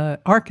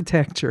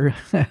architecture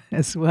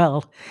as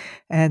well,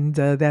 and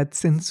that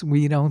since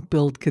we don't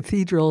build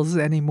cathedrals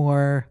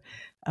anymore,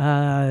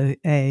 a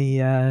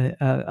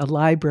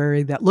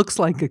library that looks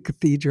like a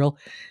cathedral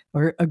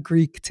or a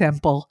Greek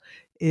temple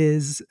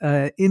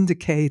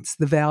indicates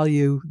the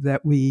value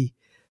that we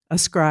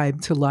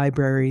ascribe to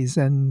libraries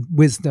and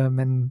wisdom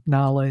and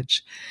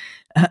knowledge.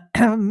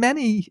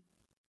 Many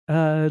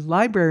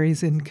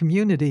libraries in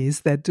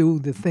communities that do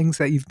the things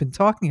that you've been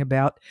talking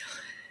about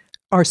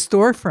are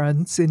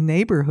storefronts in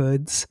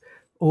neighborhoods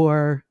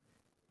or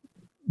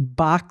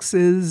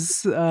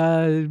boxes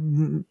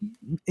in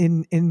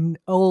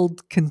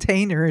old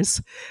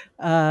containers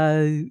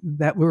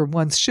that were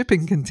once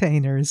shipping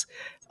containers,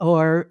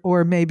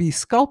 or maybe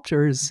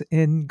sculptures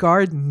in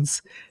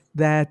gardens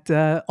that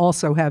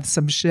also have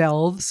some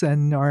shelves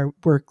and are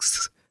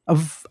works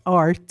of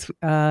art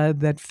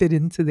that fit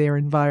into their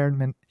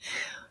environment.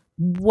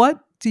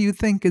 What do you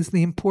think is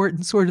the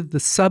important sort of the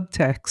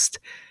subtext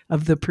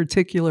of the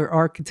particular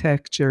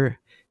architecture,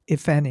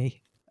 if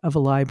any, of a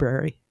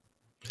library?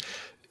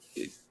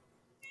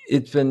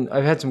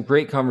 I've had some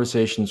great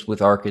conversations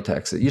with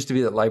architects. It used to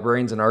be that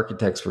librarians and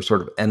architects were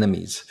sort of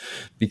enemies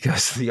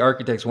because the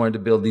architects wanted to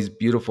build these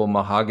beautiful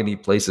mahogany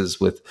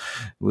places with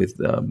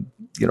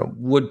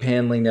wood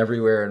paneling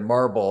everywhere and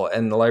marble.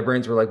 And the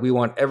librarians were like, we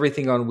want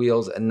everything on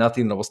wheels and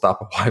nothing that will stop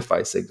a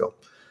Wi-Fi signal.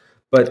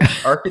 But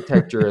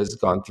architecture has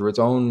gone through its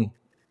own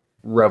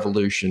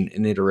revolution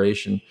and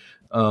iteration.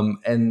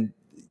 And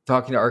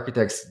talking to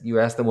architects, you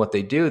ask them what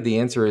they do. The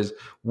answer is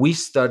we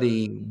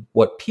study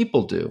what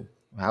people do,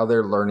 how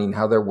they're learning,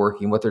 how they're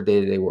working, what their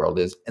day-to-day world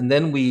is. And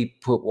then we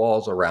put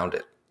walls around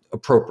it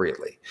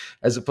appropriately,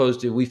 as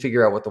opposed to we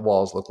figure out what the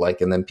walls look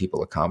like and then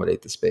people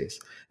accommodate the space.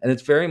 And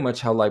it's very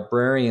much how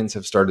librarians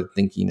have started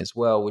thinking as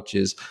well, which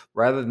is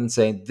rather than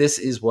saying this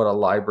is what a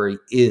library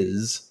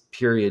is,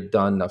 period,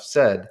 done, enough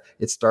said,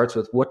 it starts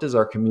with what does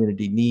our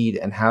community need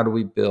and how do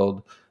we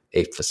build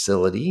a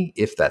facility,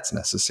 if that's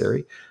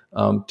necessary,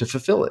 to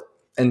fulfill it.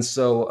 And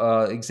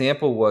so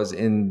example was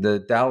in the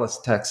Dallas,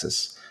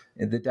 Texas.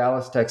 The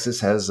Dallas,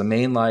 Texas has a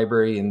main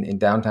library in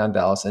downtown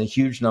Dallas and a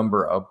huge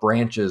number of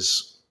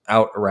branches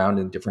out around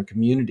in different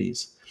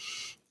communities.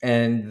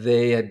 And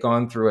they had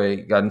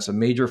gotten some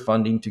major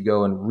funding to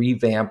go and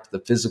revamp the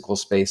physical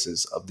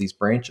spaces of these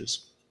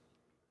branches.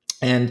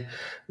 And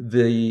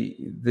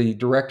the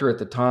director at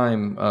the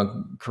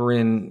time,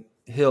 Corinne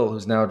Hill,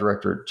 who's now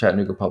director at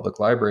Chattanooga Public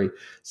Library,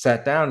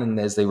 sat down, and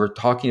as they were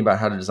talking about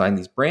how to design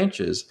these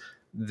branches,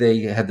 they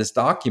had this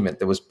document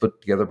that was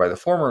put together by the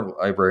former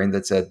librarian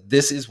that said,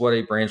 this is what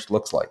a branch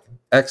looks like.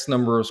 X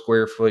number of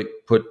square feet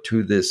put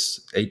to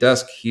a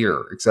desk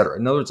here, et cetera.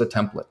 In other words, a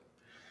template.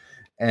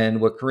 And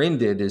what Corinne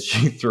did is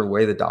she threw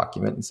away the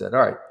document and said,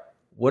 all right,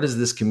 what does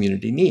this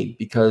community need?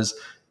 Because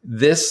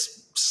this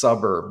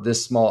suburb,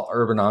 this small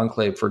urban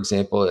enclave, for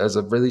example, has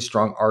a really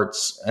strong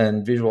arts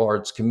and visual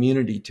arts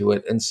community to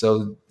it. And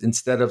so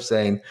instead of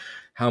saying,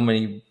 how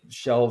many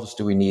shelves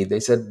do we need?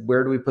 They said,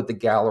 where do we put the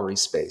gallery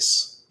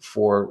space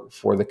for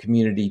the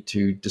community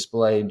to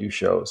display and do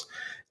shows?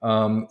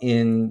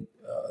 In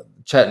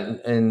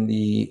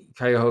the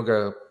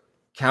Cuyahoga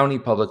County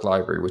Public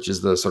Library, which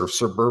is the sort of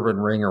suburban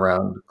ring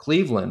around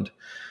Cleveland,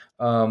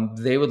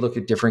 they would look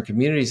at different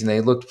communities, and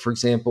they looked, for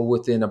example,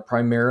 within a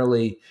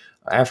primarily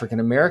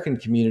African-American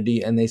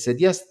community, and they said,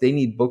 yes, they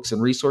need books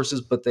and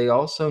resources, but they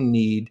also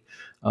need,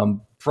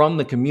 from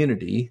the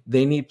community,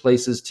 they need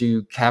places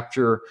to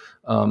capture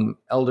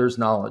elders'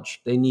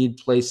 knowledge. They need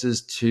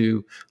places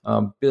to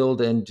build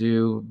and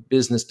do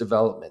business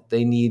development.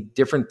 They need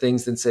different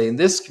things than, say, in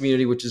this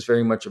community, which is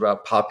very much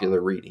about popular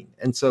reading.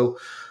 And so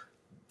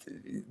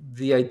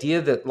the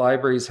idea that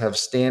libraries have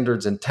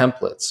standards and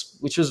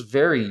templates, which was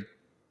very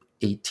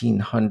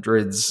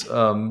 1800s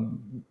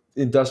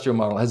industrial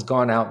model, has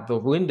gone out the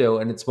window,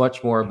 and it's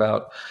much more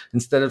about,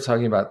 instead of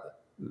talking about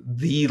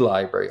the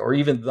library or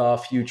even the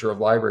future of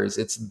libraries,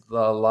 it's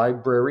the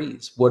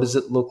libraries. What does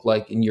it look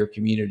like in your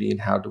community,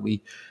 and how do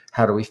we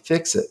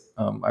fix it?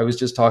 I was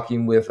just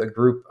talking with a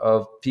group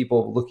of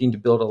people looking to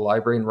build a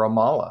library in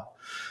Ramallah,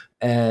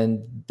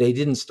 and they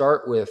didn't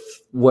start with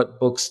what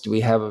books do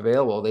we have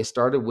available. They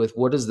started with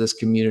what does this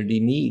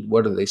community need?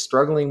 What are they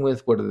struggling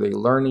with? What are they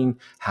learning?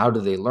 How do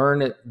they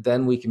learn it?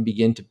 Then we can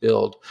begin to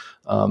build,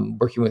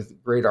 working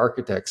with great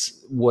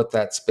architects, what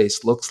that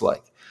space looks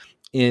like.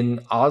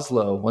 In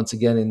Oslo, once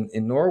again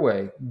in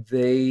Norway,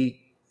 they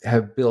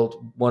have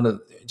built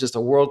just a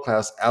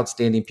world-class,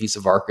 outstanding piece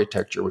of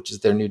architecture, which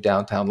is their new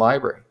downtown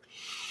library.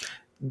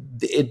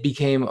 It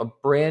became a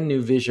brand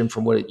new vision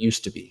from what it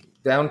used to be.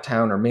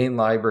 downtown or main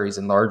libraries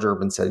in large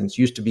urban settings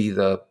used to be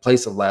the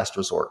place of last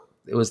resort.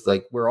 It was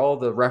like where all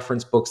the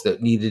reference books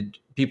that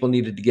people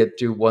needed to get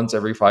to once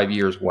every 5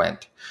 years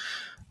went.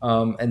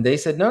 And they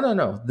said,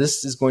 no,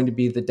 this is going to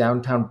be the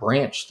downtown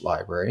branch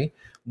library.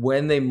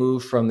 When they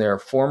moved from their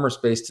former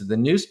space to the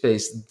new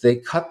space, they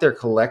cut their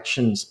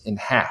collections in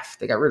half.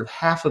 They got rid of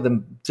half of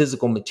the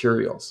physical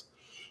materials.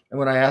 And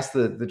when I asked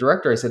the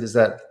director, I said, is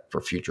that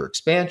for future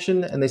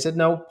expansion? And they said,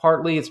 no,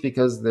 partly it's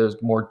because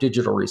there's more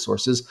digital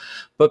resources,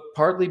 but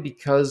partly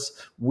because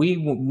we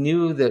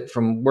knew that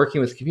from working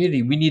with the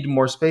community, we needed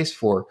more space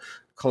for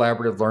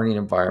collaborative learning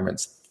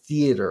environments,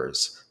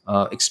 theaters,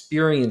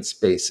 experience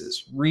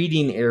spaces,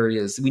 reading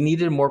areas. We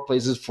needed more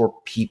places for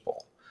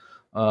people.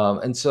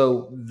 And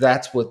so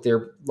that's what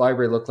their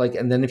library looked like.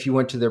 And then if you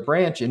went to their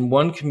branch in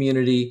one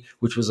community,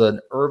 which was an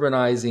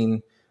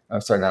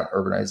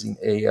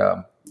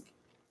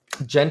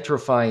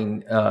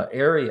gentrifying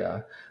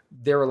area,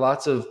 there were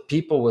lots of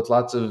people with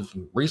lots of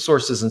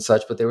resources and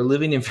such, but they were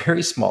living in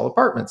very small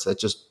apartments.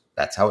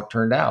 That's how it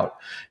turned out.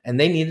 And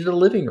they needed a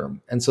living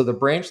room. And so the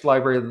branch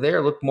library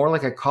there looked more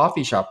like a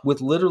coffee shop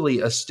with literally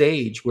a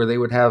stage where they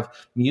would have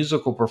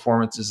musical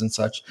performances and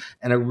such,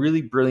 and a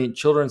really brilliant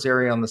children's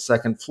area on the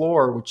second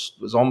floor, which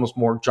was almost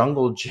more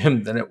jungle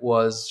gym than it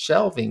was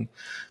shelving,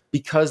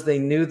 because they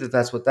knew that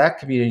that's what that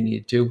community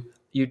needed to.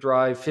 You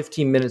drive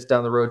 15 minutes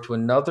down the road to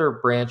another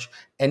branch,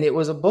 and it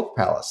was a book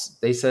palace.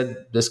 They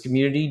said this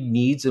community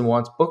needs and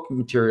wants book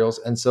materials.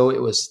 And so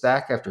it was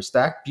stack after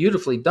stack,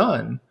 beautifully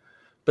done.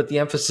 But the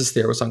emphasis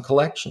there was on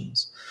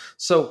collections.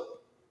 So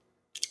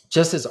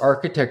just as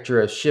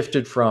architecture has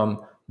shifted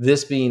from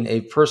this being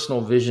a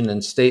personal vision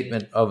and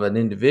statement of an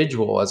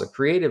individual as a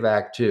creative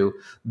act to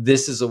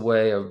this is a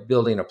way of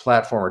building a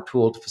platform or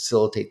tool to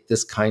facilitate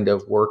this kind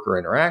of work or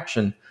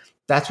interaction,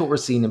 that's what we're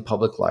seeing in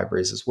public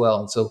libraries as well.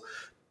 And so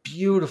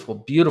beautiful,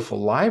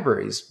 beautiful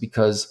libraries,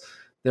 because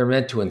they're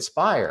meant to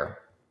inspire,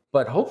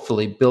 but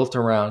hopefully built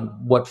around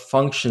what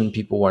function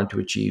people want to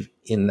achieve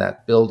in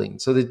that building.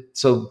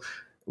 So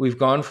we've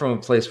gone from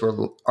a place where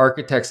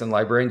architects and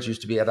librarians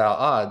used to be at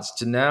odds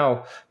to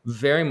now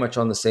very much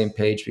on the same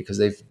page, because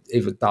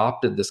they've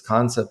adopted this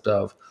concept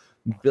of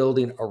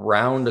building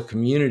around a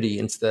community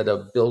instead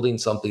of building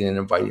something and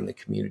inviting the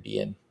community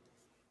in.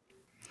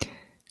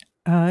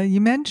 You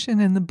mention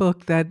in the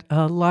book that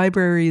a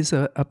library is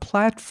a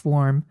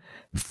platform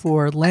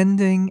for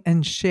lending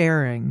and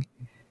sharing.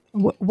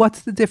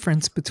 What's the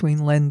difference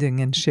between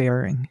lending and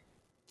sharing?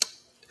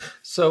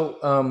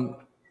 So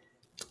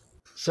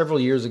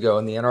several years ago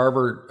in the Ann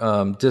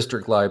Arbor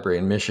District Library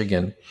in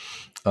Michigan,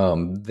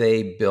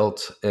 they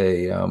built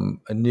a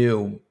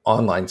new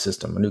online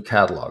system, a new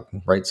catalog,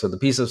 right? So the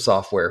piece of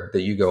software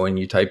that you go in,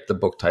 you type the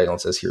book title and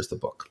it says, here's the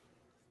book.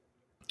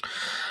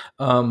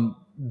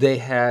 They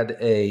had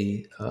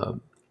a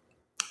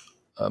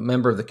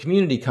member of the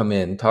community come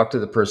in, talk to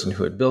the person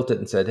who had built it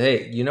and said,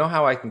 hey, you know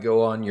how I can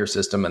go on your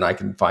system and I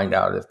can find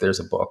out if there's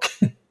a book?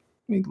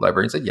 The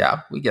librarian said,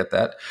 yeah, we get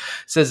that.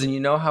 Says, and you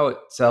know how it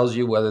tells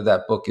you whether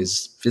that book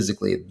is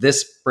physically at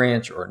this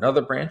branch or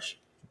another branch?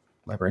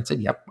 Librarian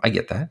said, yep, I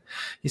get that.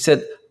 He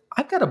said,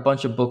 I've got a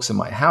bunch of books in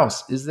my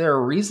house. Is there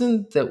a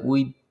reason that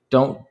we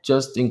don't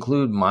just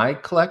include my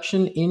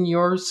collection in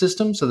your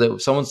system so that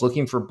if someone's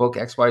looking for book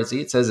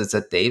XYZ, it says it's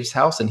at Dave's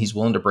house and he's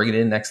willing to bring it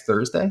in next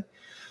Thursday?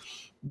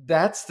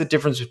 That's the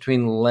difference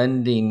between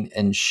lending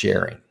and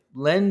sharing.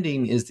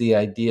 Lending is the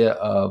idea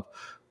of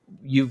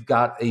you've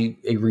got a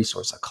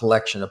resource, a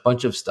collection, a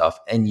bunch of stuff,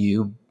 and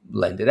you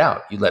lend it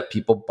out. You let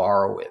people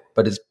borrow it,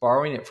 but it's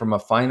borrowing it from a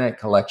finite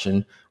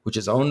collection, which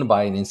is owned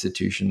by an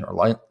institution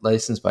or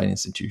licensed by an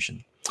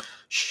institution.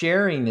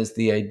 Sharing is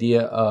the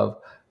idea of,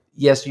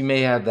 yes, you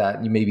may have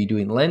that, you may be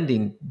doing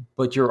lending,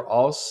 but you're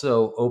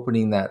also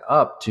opening that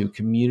up to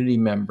community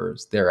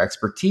members, their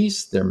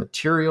expertise, their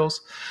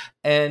materials.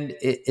 And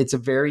it's a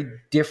very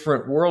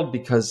different world,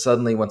 because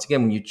suddenly, once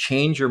again, when you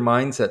change your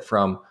mindset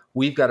from,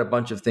 we've got a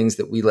bunch of things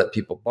that we let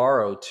people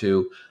borrow,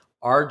 to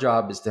our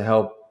job is to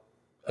help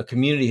a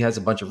community has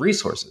a bunch of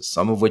resources,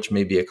 some of which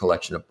may be a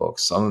collection of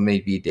books, some of it may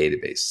be a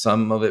database,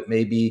 some of it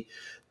may be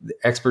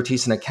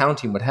expertise in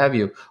accounting, what have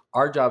you.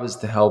 Our job is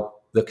to help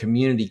the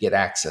community get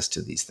access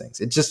to these things.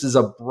 It just is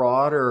a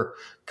broader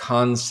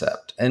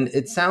concept. And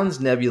it sounds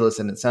nebulous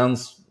and it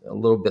sounds a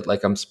little bit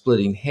like I'm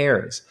splitting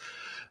hairs,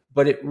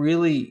 but it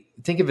really,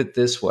 think of it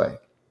this way.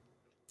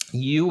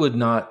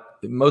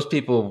 Most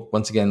people,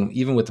 once again,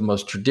 even with the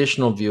most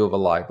traditional view of a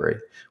library,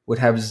 would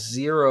have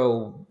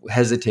zero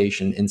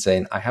hesitation in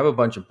saying, I have a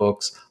bunch of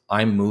books,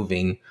 I'm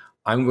moving,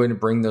 I'm going to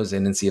bring those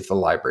in and see if the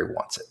library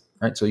wants it,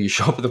 right? So you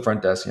show up at the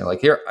front desk and you're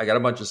like, here, I got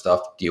a bunch of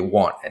stuff. Do you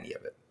want any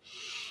of it?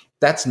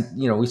 That's,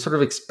 we sort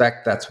of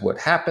expect that's what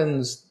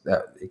happens,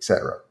 et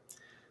cetera.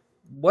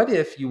 What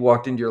if you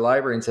walked into your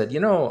library and said,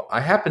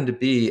 I happen to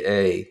be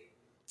a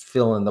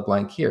fill in the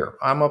blank here.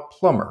 I'm a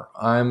plumber.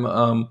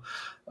 I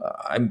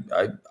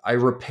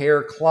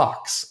repair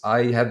clocks.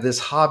 I have this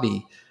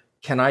hobby.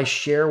 Can I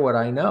share what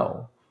I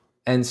know?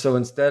 And so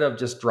instead of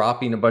just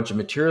dropping a bunch of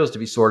materials to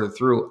be sorted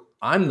through,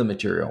 I'm the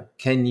material.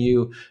 Can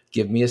you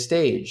give me a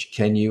stage?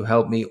 Can you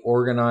help me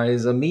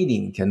organize a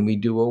meeting? Can we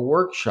do a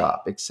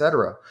workshop,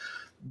 etc.?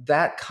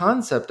 That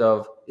concept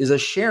of is a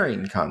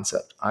sharing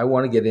concept. I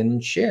want to get in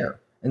and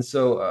share. And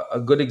so a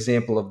good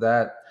example of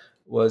that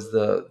was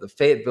the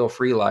Fayetteville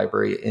Free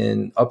Library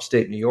in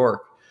upstate New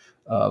York.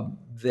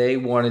 They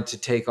wanted to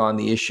take on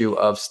the issue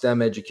of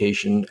STEM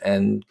education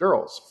and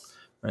girls.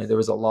 Right? There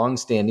was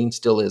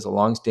still is a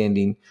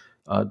longstanding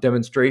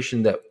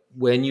demonstration that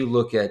when you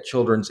look at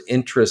children's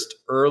interest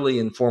early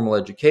in formal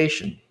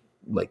education,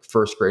 like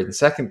first grade and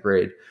second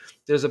grade,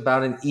 there's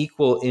about an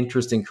equal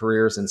interest in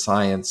careers in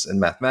science and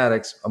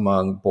mathematics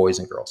among boys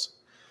and girls.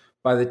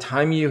 By the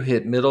time you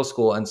hit middle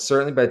school, and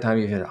certainly by the time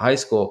you hit high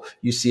school,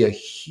 you see a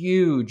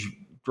huge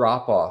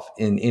drop off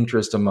in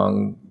interest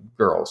among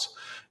girls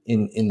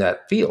in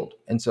that field.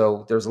 And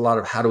so there's a lot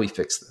of how do we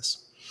fix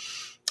this?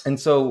 And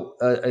so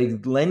a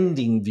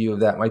lending view of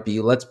that might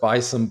be, let's buy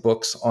some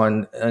books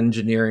on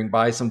engineering,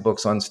 buy some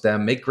books on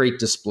STEM, make great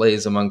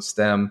displays among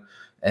STEM,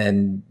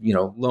 and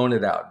loan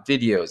it out,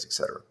 videos,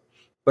 etc.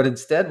 But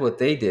instead, what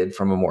they did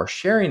from a more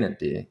sharing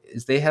idea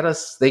is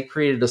they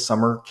created a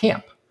summer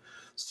camp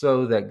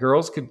so that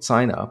girls could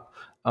sign up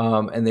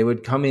and they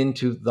would come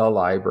into the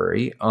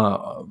library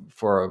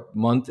for a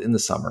month in the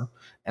summer.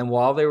 And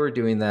while they were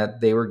doing that,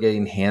 they were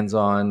getting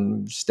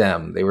hands-on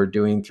STEM. They were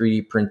doing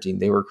 3D printing.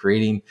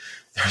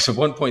 There's at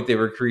one point they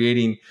were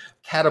creating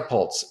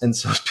catapults. And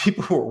so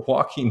people were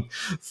walking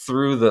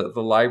through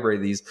the library,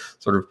 these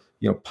sort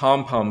of,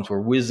 pom-poms were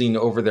whizzing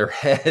over their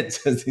heads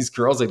as these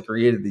girls had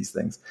created these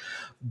things.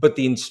 But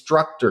the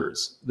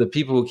instructors, the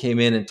people who came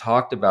in and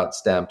talked about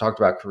STEM, talked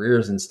about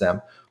careers in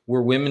STEM,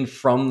 were women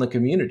from the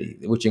community,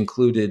 which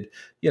included,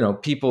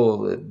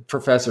 people,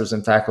 professors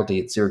and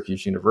faculty at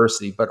Syracuse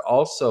University, but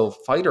also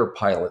fighter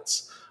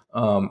pilots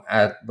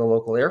at the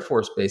local Air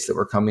Force base that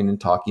were coming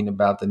and talking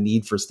about the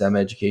need for STEM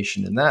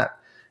education in that.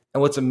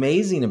 And what's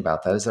amazing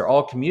about that is they're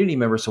all community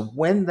members. So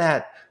when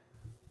that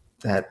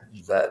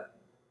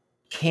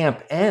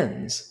camp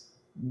ends,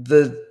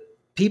 the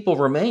people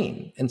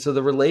remain. And so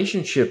the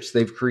relationships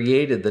they've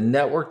created, the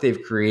network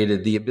they've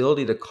created, the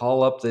ability to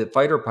call up the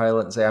fighter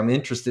pilot and say, I'm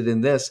interested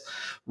in this,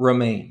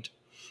 remained.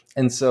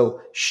 And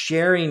so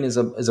sharing is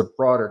a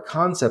broader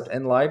concept,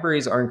 and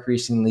libraries are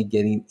increasingly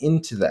getting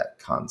into that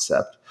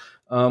concept.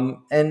 And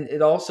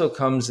it also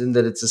comes in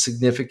that it's a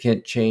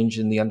significant change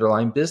in the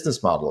underlying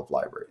business model of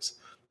libraries.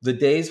 The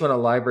days when a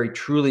library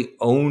truly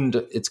owned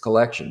its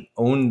collection,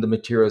 owned the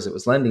materials it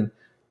was lending,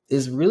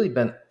 has really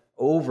been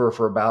over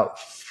for about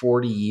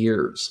 40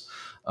 years.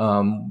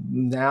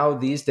 Now,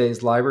 these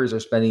days, libraries are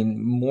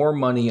spending more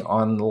money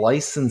on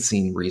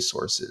licensing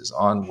resources,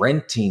 on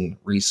renting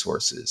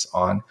resources,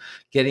 on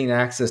getting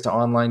access to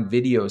online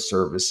video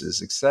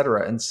services, et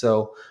cetera. And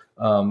so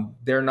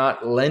they're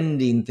not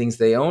lending things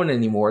they own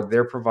anymore.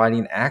 They're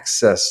providing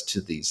access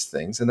to these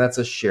things. And that's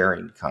a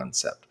sharing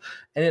concept.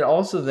 And it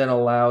also then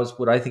allows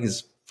what I think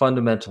is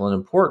fundamental and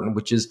important,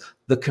 which is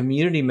the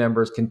community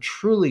members can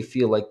truly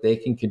feel like they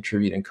can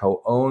contribute and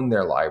co-own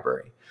their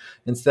library.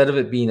 Instead of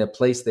it being a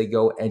place they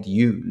go and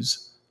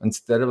use,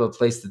 instead of a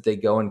place that they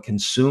go and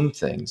consume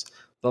things,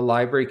 the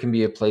library can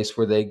be a place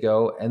where they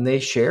go and they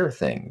share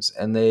things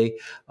and they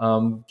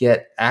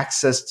get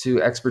access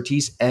to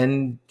expertise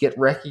and get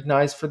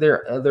recognized for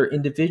their other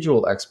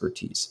individual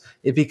expertise.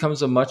 It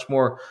becomes a much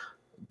more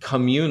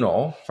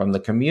communal, from the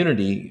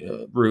community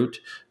route,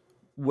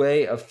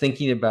 way of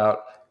thinking about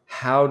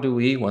how do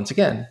we, once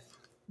again,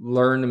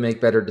 learn to make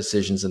better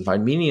decisions and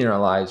find meaning in our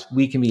lives.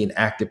 We can be an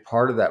active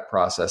part of that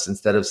process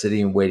instead of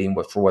sitting and waiting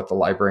for what the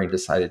librarian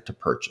decided to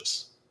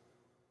purchase.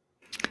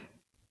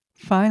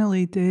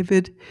 Finally,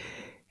 David,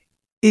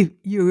 if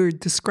you're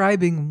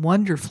describing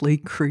wonderfully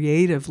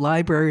creative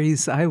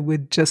libraries, I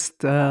would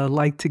just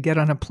like to get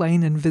on a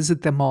plane and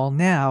visit them all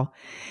now.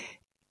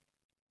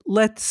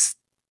 Let's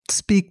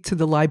speak to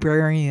the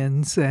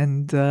librarians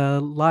and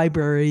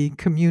library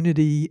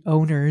community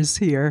owners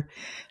here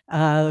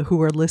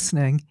who are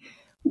listening.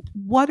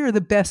 What are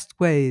the best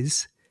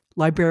ways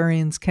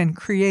librarians can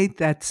create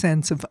that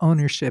sense of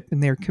ownership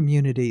in their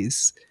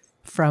communities,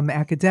 from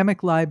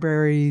academic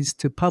libraries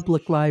to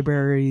public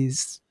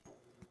libraries?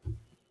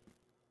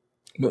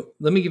 Well,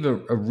 let me give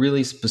a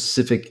really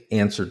specific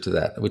answer to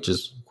that, which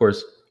is, of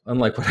course,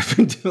 unlike what I've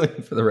been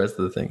doing for the rest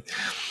of the thing.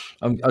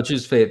 I'll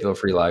choose Fayetteville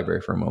Free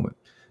Library for a moment.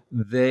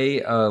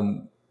 They,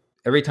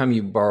 every time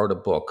you borrowed a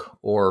book,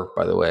 or,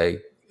 by the way,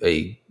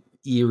 a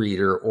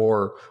e-reader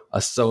or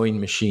a sewing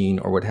machine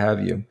or what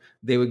have you,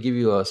 they would give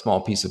you a small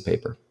piece of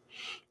paper.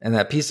 And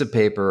that piece of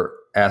paper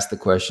asked the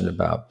question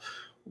about,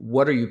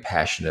 what are you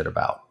passionate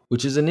about?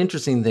 Which is an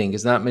interesting thing,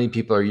 because not many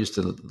people are used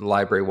to the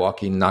library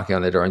walking, knocking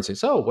on the door and saying,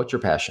 so what's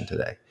your passion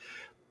today?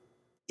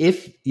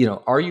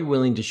 Are you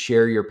willing to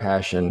share your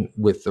passion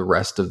with the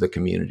rest of the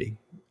community?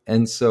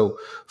 And so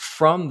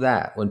from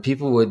that, when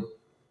people would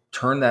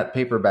turn that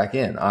paper back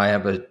in, I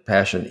have a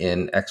passion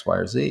in X, Y,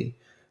 or Z,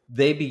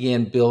 they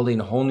began building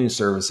whole new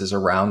services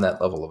around that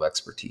level of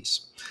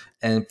expertise.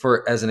 And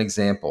as an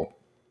example,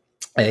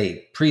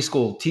 a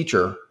preschool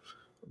teacher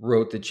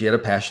wrote that she had a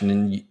passion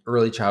in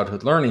early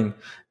childhood learning,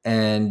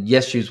 and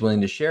yes, she was willing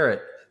to share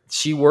it.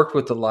 She worked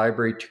with the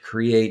library to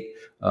create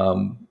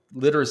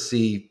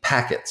literacy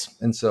packets.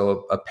 And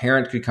so a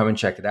parent could come and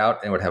check it out,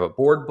 and it would have a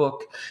board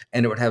book,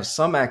 and it would have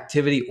some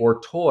activity or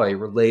toy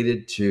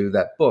related to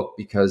that book,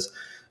 because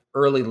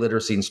early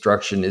literacy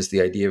instruction is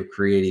the idea of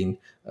creating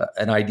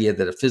an idea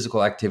that a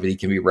physical activity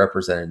can be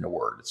represented in a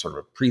word. It's sort of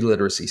a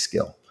pre-literacy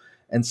skill.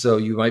 And so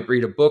you might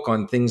read a book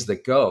on things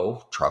that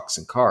go, trucks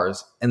and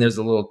cars, and there's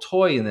a little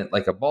toy in it,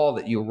 like a ball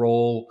that you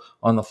roll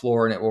on the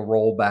floor and it will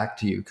roll back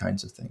to you,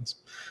 kinds of things.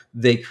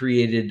 They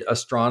created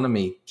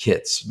astronomy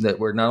kits that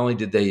were not only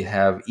did they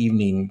have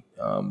evening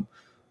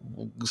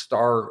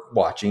star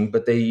watching,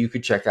 but you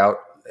could check out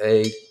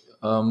a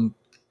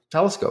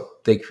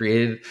telescope. They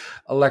created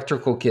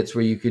electrical kits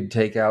where you could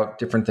take out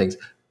different things.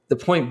 The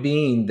point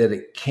being that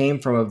it came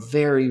from a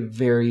very,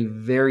 very,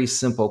 very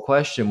simple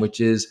question,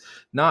 which is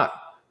not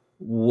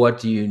what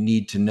do you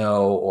need to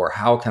know or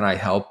how can I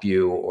help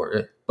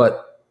you,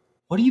 but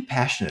what are you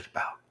passionate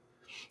about?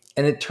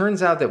 And it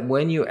turns out that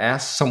when you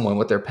ask someone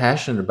what they're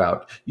passionate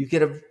about, you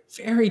get a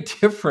very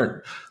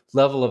different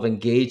level of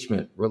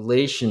engagement,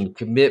 relation,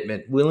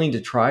 commitment, willing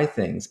to try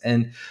things.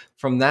 And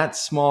from that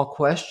small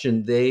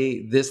question,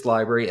 this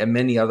library and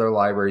many other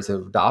libraries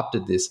have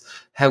adopted this,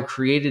 have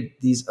created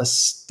these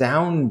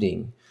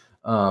astounding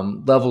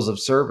levels of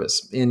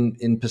service. In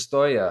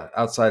Pistoia,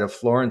 outside of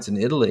Florence in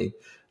Italy,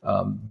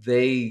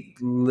 they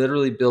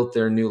literally built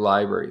their new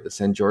library, the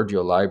San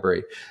Giorgio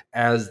Library,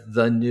 as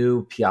the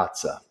new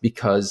piazza,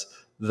 because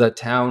the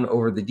town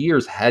over the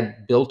years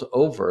had built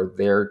over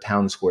their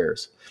town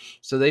squares.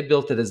 So they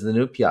built it as the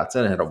new piazza,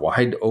 and it had a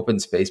wide open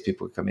space.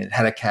 People could come in. It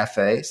had a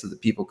cafe so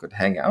that people could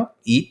hang out,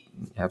 eat,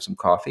 have some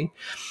coffee.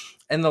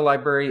 And the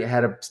library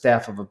had a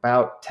staff of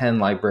about 10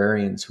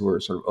 librarians who were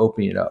sort of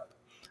opening it up.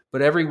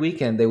 But every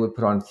weekend they would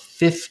put on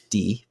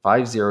 50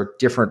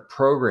 different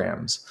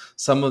programs.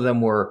 Some of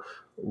them were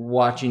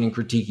watching and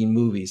critiquing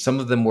movies.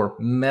 Some of them were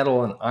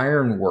metal and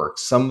iron work.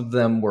 Some of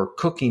them were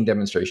cooking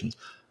demonstrations.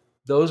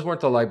 Those weren't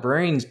the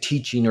librarians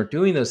teaching or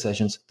doing those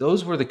sessions.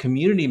 Those were the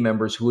community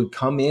members who would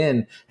come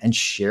in and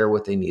share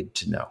what they needed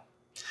to know.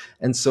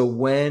 And so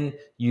when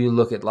you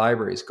look at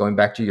libraries, going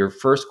back to your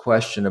first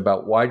question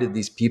about why did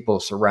these people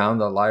surround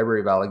the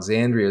Library of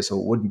Alexandria so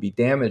it wouldn't be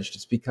damaged,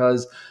 it's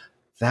because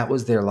that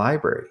was their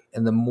library.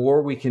 And the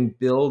more we can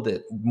build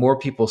it, more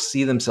people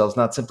see themselves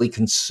not simply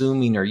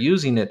consuming or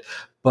using it,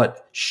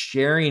 but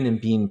sharing and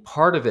being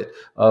part of it,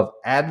 of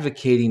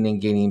advocating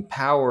and gaining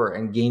power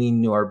and gaining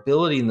new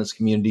ability in those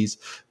communities,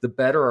 the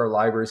better our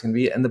libraries can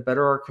be and the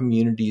better our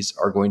communities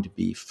are going to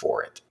be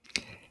for it.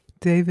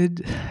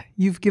 David,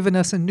 you've given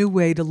us a new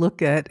way to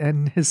look at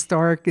an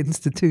historic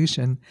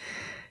institution.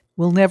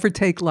 We'll never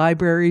take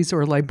libraries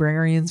or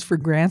librarians for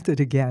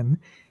granted again.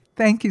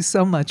 Thank you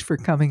so much for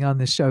coming on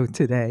the show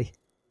today.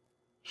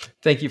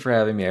 Thank you for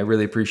having me. I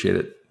really appreciate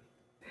it.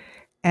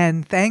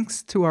 And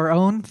thanks to our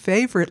own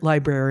favorite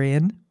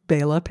librarian,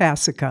 Bela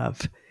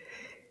Pasikov.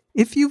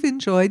 If you've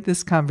enjoyed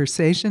this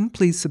conversation,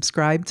 please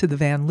subscribe to the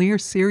Van Leer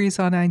series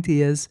on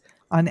ideas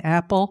on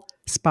Apple,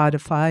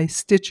 Spotify,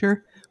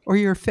 Stitcher, or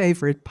your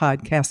favorite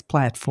podcast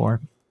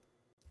platform.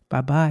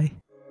 Bye-bye.